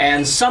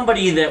and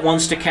somebody that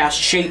wants to cast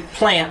Shape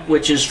Plant,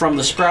 which is from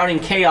the Sprouting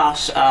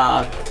Chaos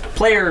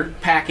player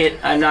packet,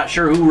 I'm not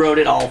sure who wrote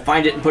it, I'll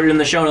find it and put it in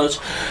the show notes,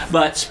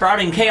 but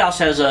Sprouting Chaos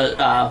has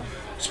a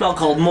spell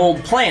called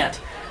Mold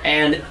Plant,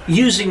 and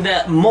using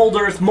that Mold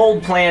Earth,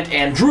 Mold Plant,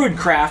 and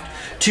Druidcraft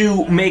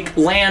to make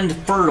land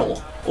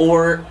fertile,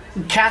 or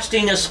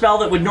casting a spell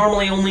that would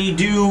normally only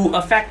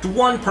affect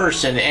one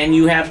person, and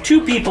you have two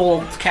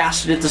people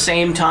cast it at the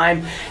same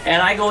time,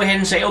 and I go ahead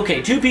and say,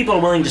 okay, two people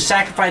are willing to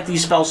sacrifice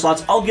these spell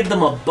slots, I'll give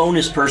them a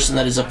bonus person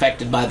that is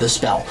affected by the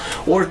spell.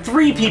 Or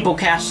three people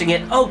casting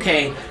it,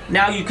 okay,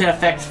 now you can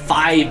affect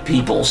 5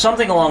 people,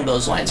 something along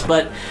those lines.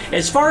 But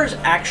as far as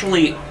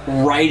actually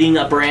writing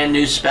a brand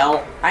new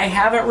spell, I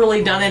haven't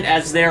really done it,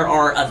 as there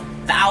are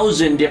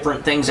 1,000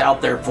 different things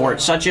out there for it,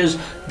 such as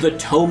the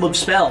Tome of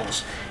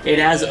Spells. It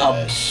has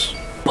a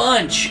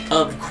bunch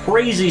of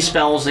crazy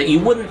spells that you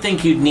wouldn't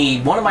think you'd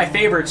need. One of my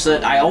favorites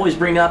that I always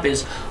bring up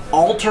is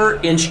Alter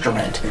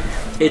Instrument.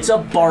 It's a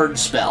bard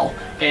spell,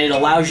 and it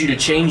allows you to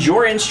change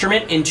your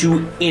instrument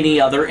into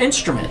any other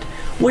instrument,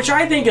 which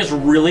I think is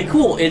really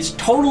cool. It's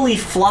totally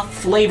fluff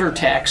flavor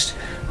text,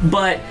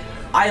 but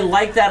I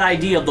like that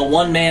idea of the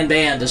one-man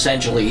band,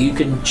 essentially. You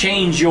can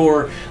change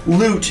your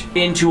lute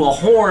into a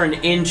horn,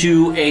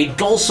 into a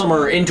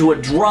dulcimer, into a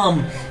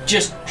drum,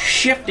 just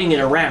shifting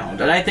it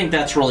around, and I think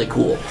that's really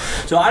cool.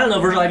 So I don't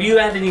know, Virgil, have you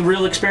had any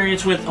real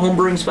experience with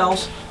homebrewing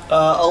spells?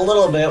 A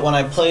little bit when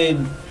I played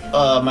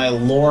my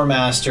Lore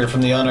Master from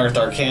the Unearthed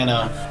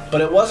Arcana,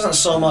 but it wasn't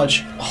so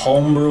much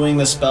homebrewing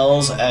the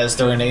spells as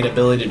their innate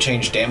ability to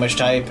change damage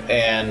type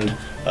and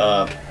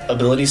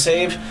ability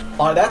save.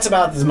 That's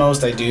about the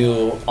most I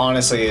do,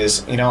 honestly,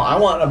 is, I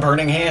want a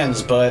Burning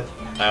Hands, but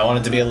I want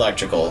it to be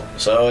electrical,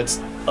 so it's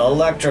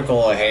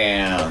electrical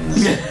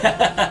hands.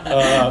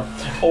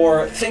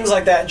 Or things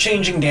like that,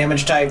 changing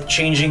damage type,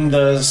 changing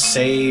the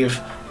save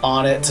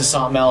on it to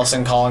something else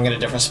and calling it a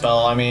different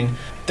spell. I mean,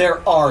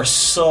 there are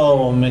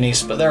so many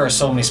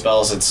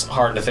spells it's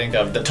hard to think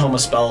of. The Tome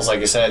of Spells,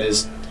 like I said,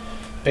 is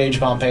page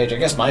upon page. I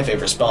guess my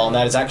favorite spell, and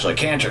that is actually a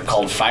cantrip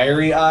called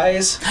Fiery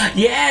Eyes.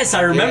 Yes,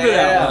 I remember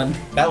that one.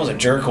 That was a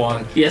jerk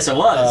one. Yes, it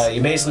was.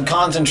 You basically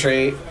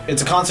concentrate.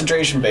 It's a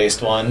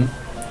concentration-based one,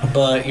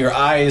 but your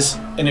eyes,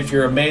 and if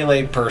you're a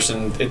melee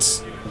person,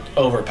 it's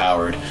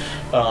overpowered.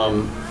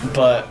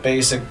 But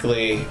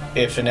basically,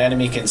 if an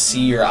enemy can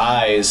see your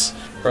eyes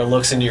or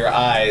looks into your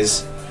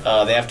eyes,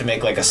 they have to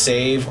make like a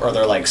save, or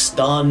they're like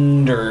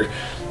stunned, or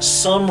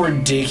some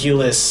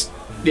ridiculous.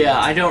 Yeah,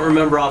 I don't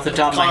remember off the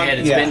top of my head.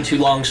 It's been too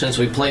long since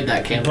we played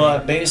that campaign.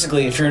 But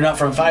basically, if you're an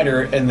upfront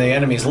fighter and the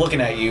enemy's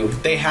looking at you,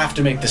 they have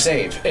to make the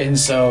save, and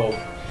so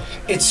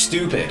it's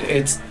stupid.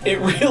 It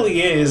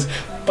really is.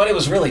 But it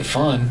was really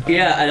fun.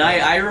 Yeah, and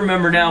I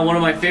remember now one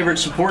of my favorite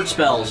support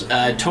spells,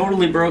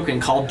 totally broken,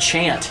 called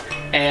Chant.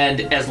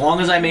 And as long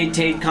as I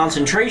maintained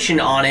concentration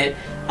on it,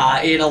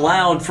 it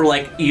allowed for,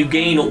 like, you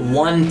gain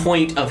 1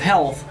 point of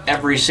health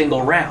every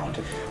single round,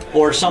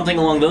 or something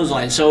along those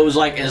lines. So it was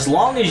like, as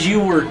long as you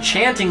were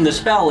chanting the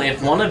spell,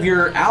 if one of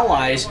your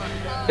allies,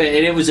 and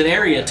it was an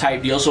area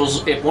type deal,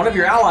 so if one of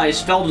your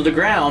allies fell to the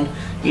ground,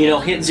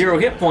 hit 0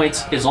 hit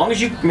points, as long as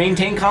you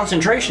maintain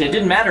concentration, it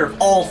didn't matter if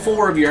all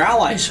 4 of your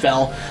allies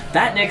fell,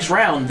 that next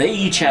round, they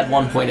each had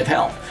 1 point of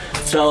health.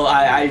 So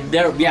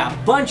a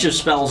bunch of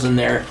spells in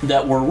there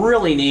that were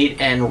really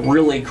neat and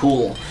really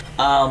cool.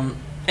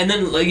 And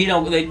then,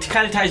 it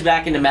kind of ties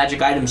back into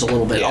magic items a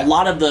little bit. Yeah. A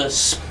lot of the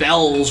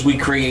spells we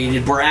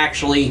created were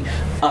actually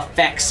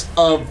effects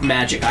of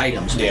magic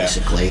items,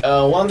 basically.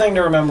 One thing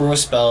to remember with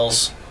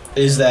spells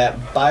is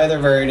that by their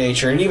very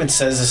nature, and it even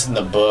says this in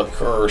the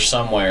book or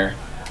somewhere,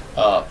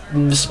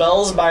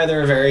 spells by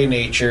their very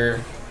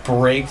nature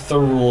break the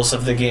rules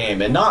of the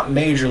game. And not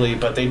majorly,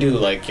 but they do.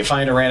 Like, you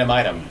find a random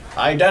item.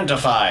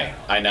 Identify.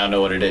 I now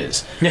know what it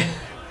is.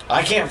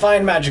 I can't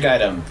find magic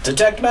item.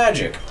 Detect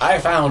magic. I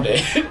found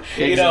it.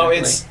 Exactly.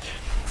 It's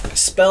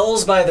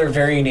spells by their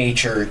very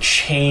nature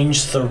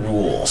change the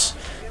rules.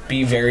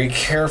 Be very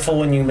careful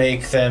when you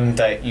make them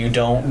that you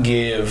don't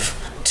give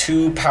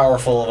too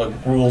powerful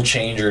of a rule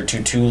changer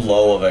to too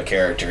low of a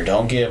character.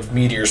 Don't give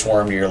Meteor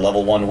Swarm to your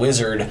level 1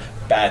 wizard.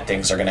 Bad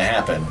things are going to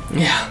happen.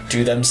 Yeah.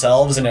 To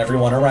themselves and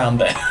everyone around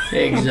them.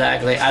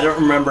 Exactly. I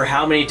don't remember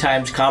how many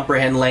times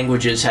Comprehend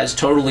Languages has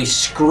totally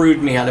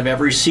screwed me out of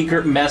every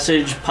secret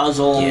message,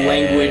 puzzle,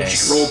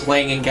 language,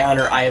 role-playing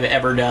encounter I have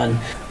ever done.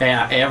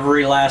 Yeah,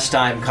 every last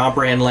time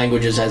Comprehend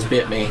Languages has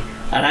bit me.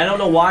 And I don't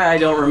know why I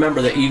don't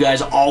remember that you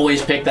guys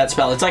always pick that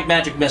spell. It's like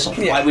Magic Missile.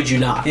 Yeah. Why would you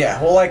not?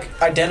 Yeah, well, like,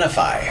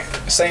 identify.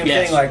 Same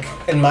thing, like,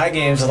 in my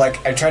games,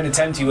 like, I tried to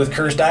tempt you with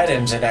cursed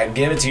items, and I'd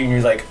give it to you, and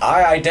you're like,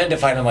 I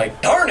identified. I'm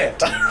like, darn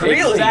it!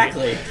 Really?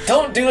 Exactly.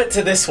 Don't do it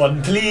to this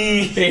one,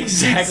 please.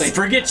 Exactly.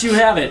 Forget you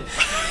have it.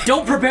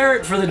 Don't prepare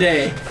it for the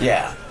day.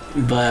 Yeah.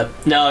 But,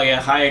 no,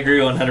 yeah, I agree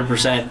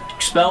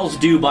 100%. Spells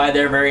do, by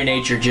their very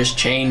nature, just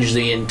change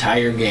the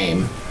entire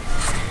game.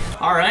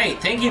 All right,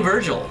 thank you,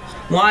 Virgil.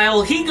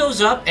 While he goes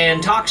up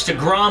and talks to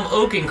Grom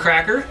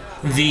Oakencracker,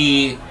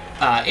 the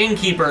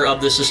innkeeper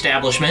of this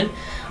establishment,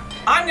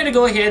 I'm going to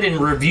go ahead and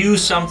review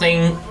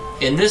something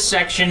in this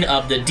section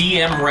of the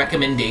DM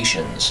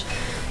recommendations.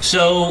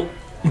 So,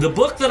 the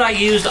book that I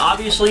used,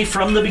 obviously,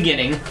 from the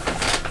beginning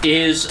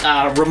is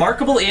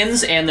Remarkable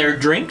Inns and Their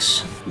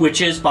Drinks,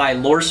 which is by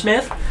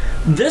Loresmith.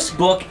 This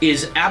book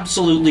is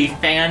absolutely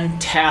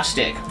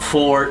fantastic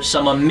for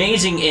some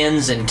amazing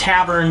inns and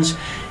taverns,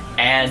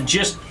 and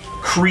just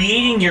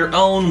creating your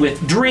own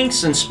with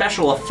drinks and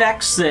special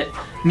effects that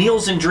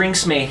meals and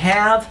drinks may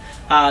have.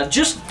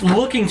 Just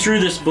looking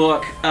through this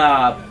book,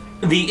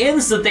 the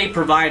inns that they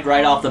provide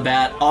right off the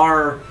bat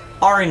are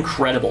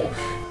incredible.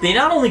 They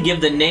not only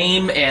give the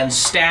name and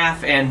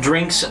staff and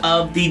drinks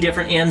of the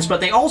different inns, but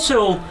they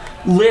also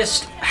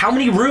list how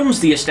many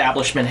rooms the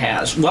establishment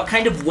has. What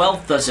kind of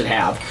wealth does it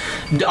have?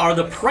 Are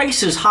the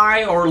prices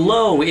high or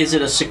low? Is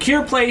it a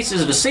secure place?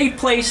 Is it a safe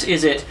place?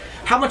 Is it...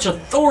 How much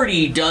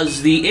authority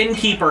does the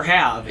innkeeper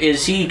have?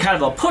 Is he kind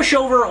of a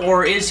pushover,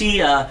 or is he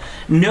a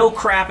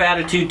no-crap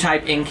attitude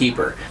type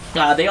innkeeper?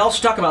 They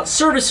also talk about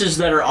services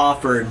that are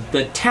offered,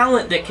 the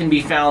talent that can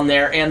be found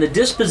there, and the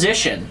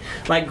disposition.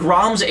 Like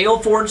Grom's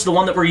Aleforge, the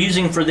one that we're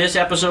using for this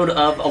episode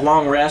of A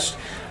Long Rest,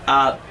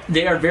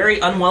 they are very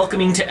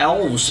unwelcoming to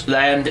elves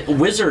and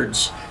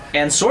wizards,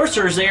 and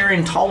sorcerers they are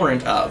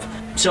intolerant of.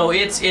 So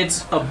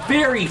it's a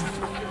very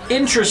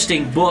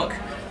interesting book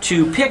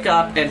to pick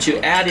up and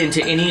to add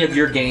into any of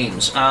your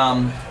games.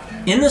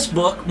 In this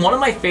book, one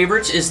of my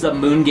favorites is the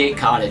Moongate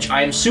Cottage.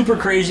 I am super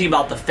crazy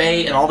about the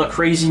Fae and all the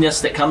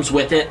craziness that comes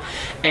with it,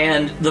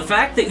 and the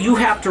fact that you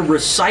have to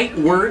recite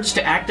words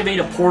to activate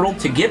a portal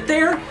to get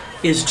there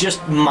is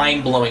just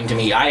mind-blowing to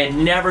me. I had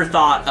never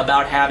thought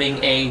about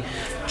having a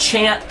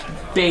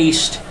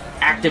chant-based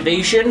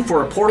activation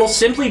for a portal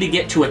simply to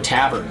get to a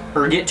tavern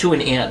or get to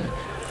an inn.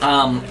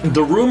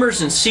 The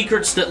rumors and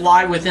secrets that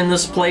lie within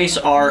this place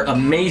are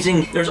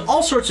amazing. There's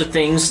all sorts of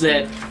things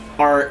that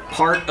are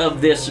part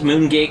of this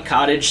Moongate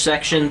Cottage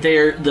section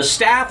there. The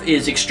staff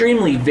is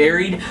extremely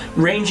varied,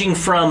 ranging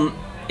from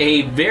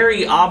a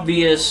very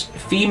obvious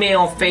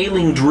female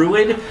failing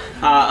druid,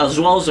 as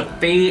well as a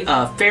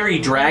fairy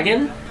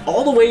dragon,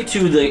 all the way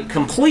to the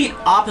complete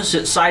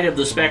opposite side of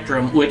the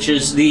spectrum, which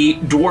is the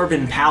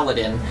dwarven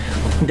paladin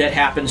that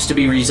happens to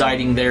be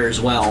residing there as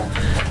well.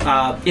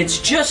 It's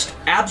just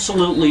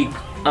absolutely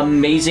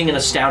amazing and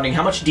astounding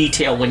how much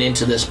detail went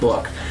into this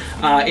book.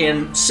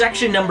 In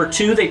section number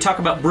 2, they talk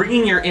about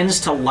bringing your inns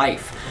to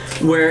life,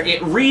 where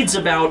it reads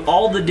about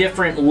all the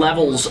different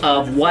levels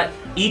of what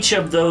each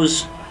of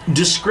those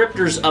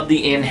descriptors of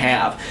the inn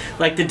have.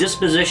 Like the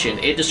disposition,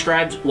 it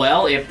describes,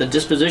 well, if the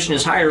disposition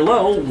is high or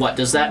low, what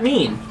does that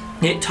mean?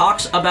 It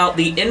talks about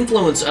the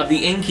influence of the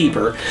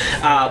innkeeper,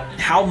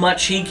 how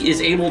much he is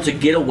able to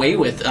get away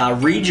with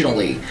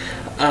regionally.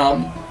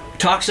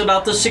 Talks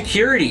about the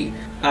security.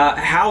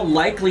 How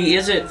likely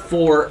is it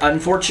for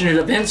unfortunate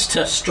events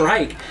to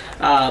strike?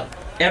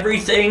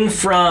 Everything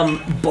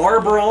from bar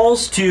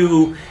brawls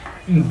to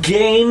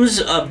games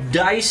of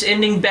dice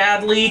ending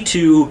badly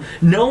to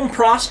gnome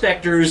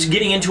prospectors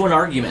getting into an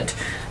argument.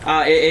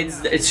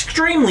 It's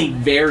extremely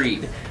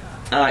varied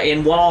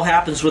in what all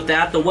happens with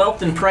that. The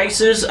wealth and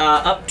prices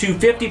up to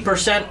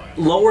 50%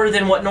 lower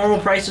than what normal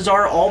prices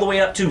are, all the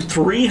way up to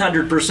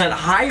 300%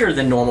 higher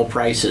than normal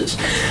prices.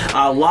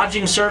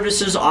 Lodging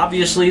services,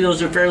 obviously,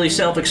 those are fairly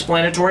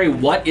self-explanatory.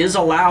 What is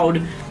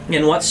allowed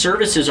and what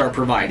services are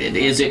provided?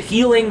 Is it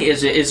healing?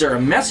 Is there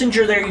a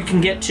messenger there you can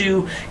get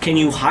to? Can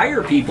you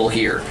hire people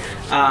here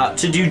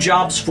to do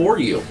jobs for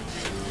you?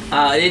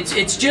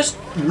 It's just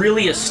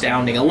really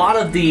astounding. A lot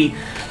of the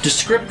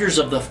descriptors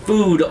of the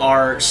food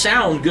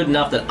sound good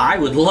enough that I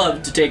would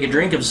love to take a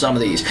drink of some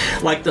of these,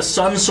 like the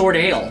Sun Sword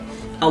Ale,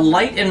 a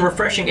light and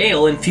refreshing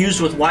ale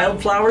infused with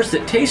wildflowers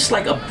that tastes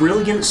like a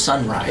brilliant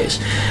sunrise.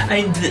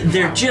 I mean,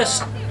 they're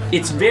just,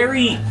 it's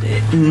very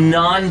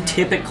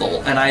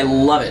non-typical, and I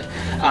love it.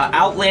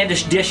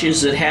 Outlandish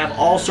dishes that have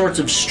all sorts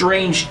of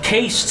strange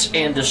tastes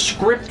and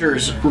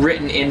descriptors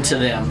written into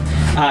them.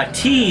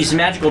 Teas,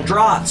 magical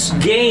draughts,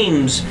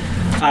 games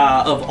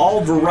of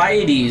all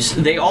varieties.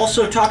 They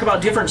also talk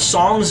about different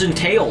songs and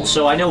tales.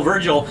 So I know,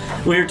 Virgil,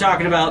 we were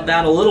talking about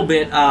that a little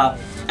bit.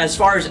 As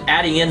far as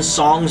adding in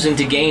songs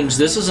into games,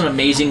 this is an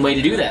amazing way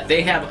to do that.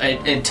 They have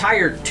an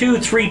entire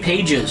 2-3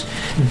 pages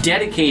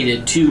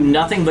dedicated to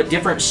nothing but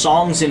different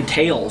songs and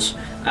tales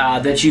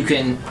that you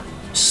can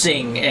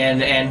sing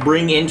and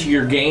bring into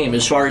your game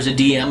as far as a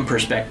DM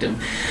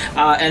perspective.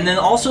 And then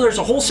also there's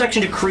a whole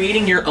section to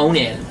creating your own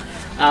inn.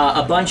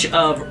 A bunch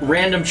of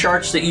random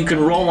charts that you can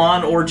roll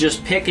on or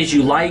just pick as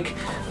you like.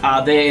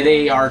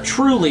 They are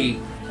truly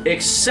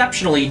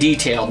exceptionally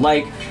detailed.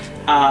 Like,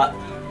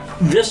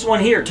 this one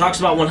here talks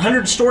about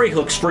 100 story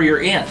hooks for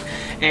your inn.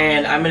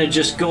 And I'm going to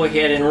just go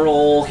ahead and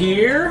roll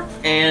here.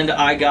 And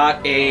I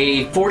got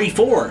a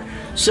 44.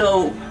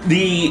 So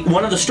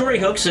one of the story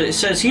hooks, it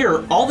says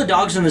here, all the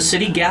dogs in the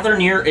city gather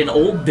near an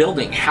old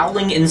building,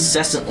 howling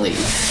incessantly.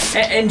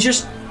 And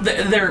just,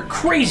 they're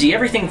crazy.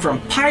 Everything from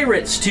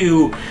pirates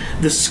to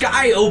the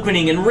sky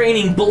opening and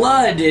raining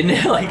blood.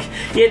 And like,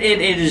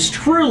 it is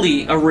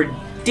truly a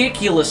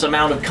ridiculous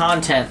amount of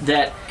content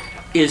that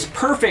is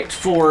perfect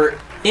for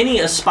any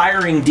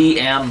aspiring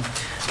DM,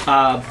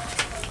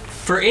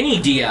 for any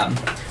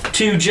DM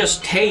to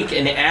just take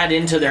and add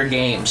into their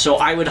game. So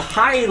I would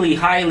highly,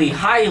 highly,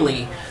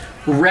 highly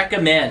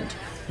recommend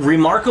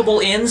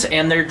Remarkable Inns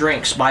and Their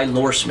Drinks by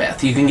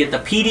Loresmith. You can get the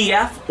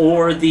PDF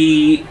or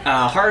the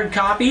hard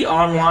copy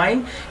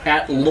online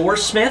at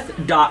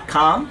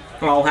loresmith.com.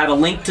 I'll have a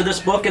link to this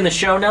book in the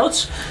show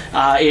notes.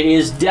 It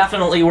is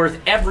definitely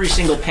worth every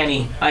single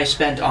penny I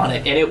spent on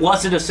it, and it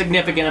wasn't a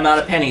significant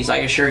amount of pennies, I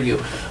assure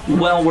you.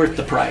 Well worth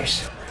the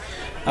price.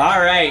 All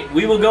right,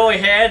 we will go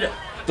ahead.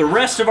 The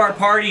rest of our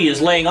party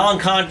is laying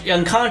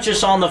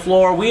unconscious on the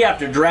floor. We have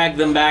to drag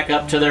them back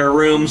up to their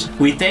rooms.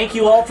 We thank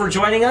you all for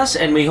joining us,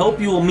 and we hope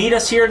you will meet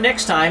us here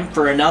next time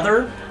for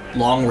another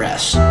long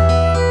rest.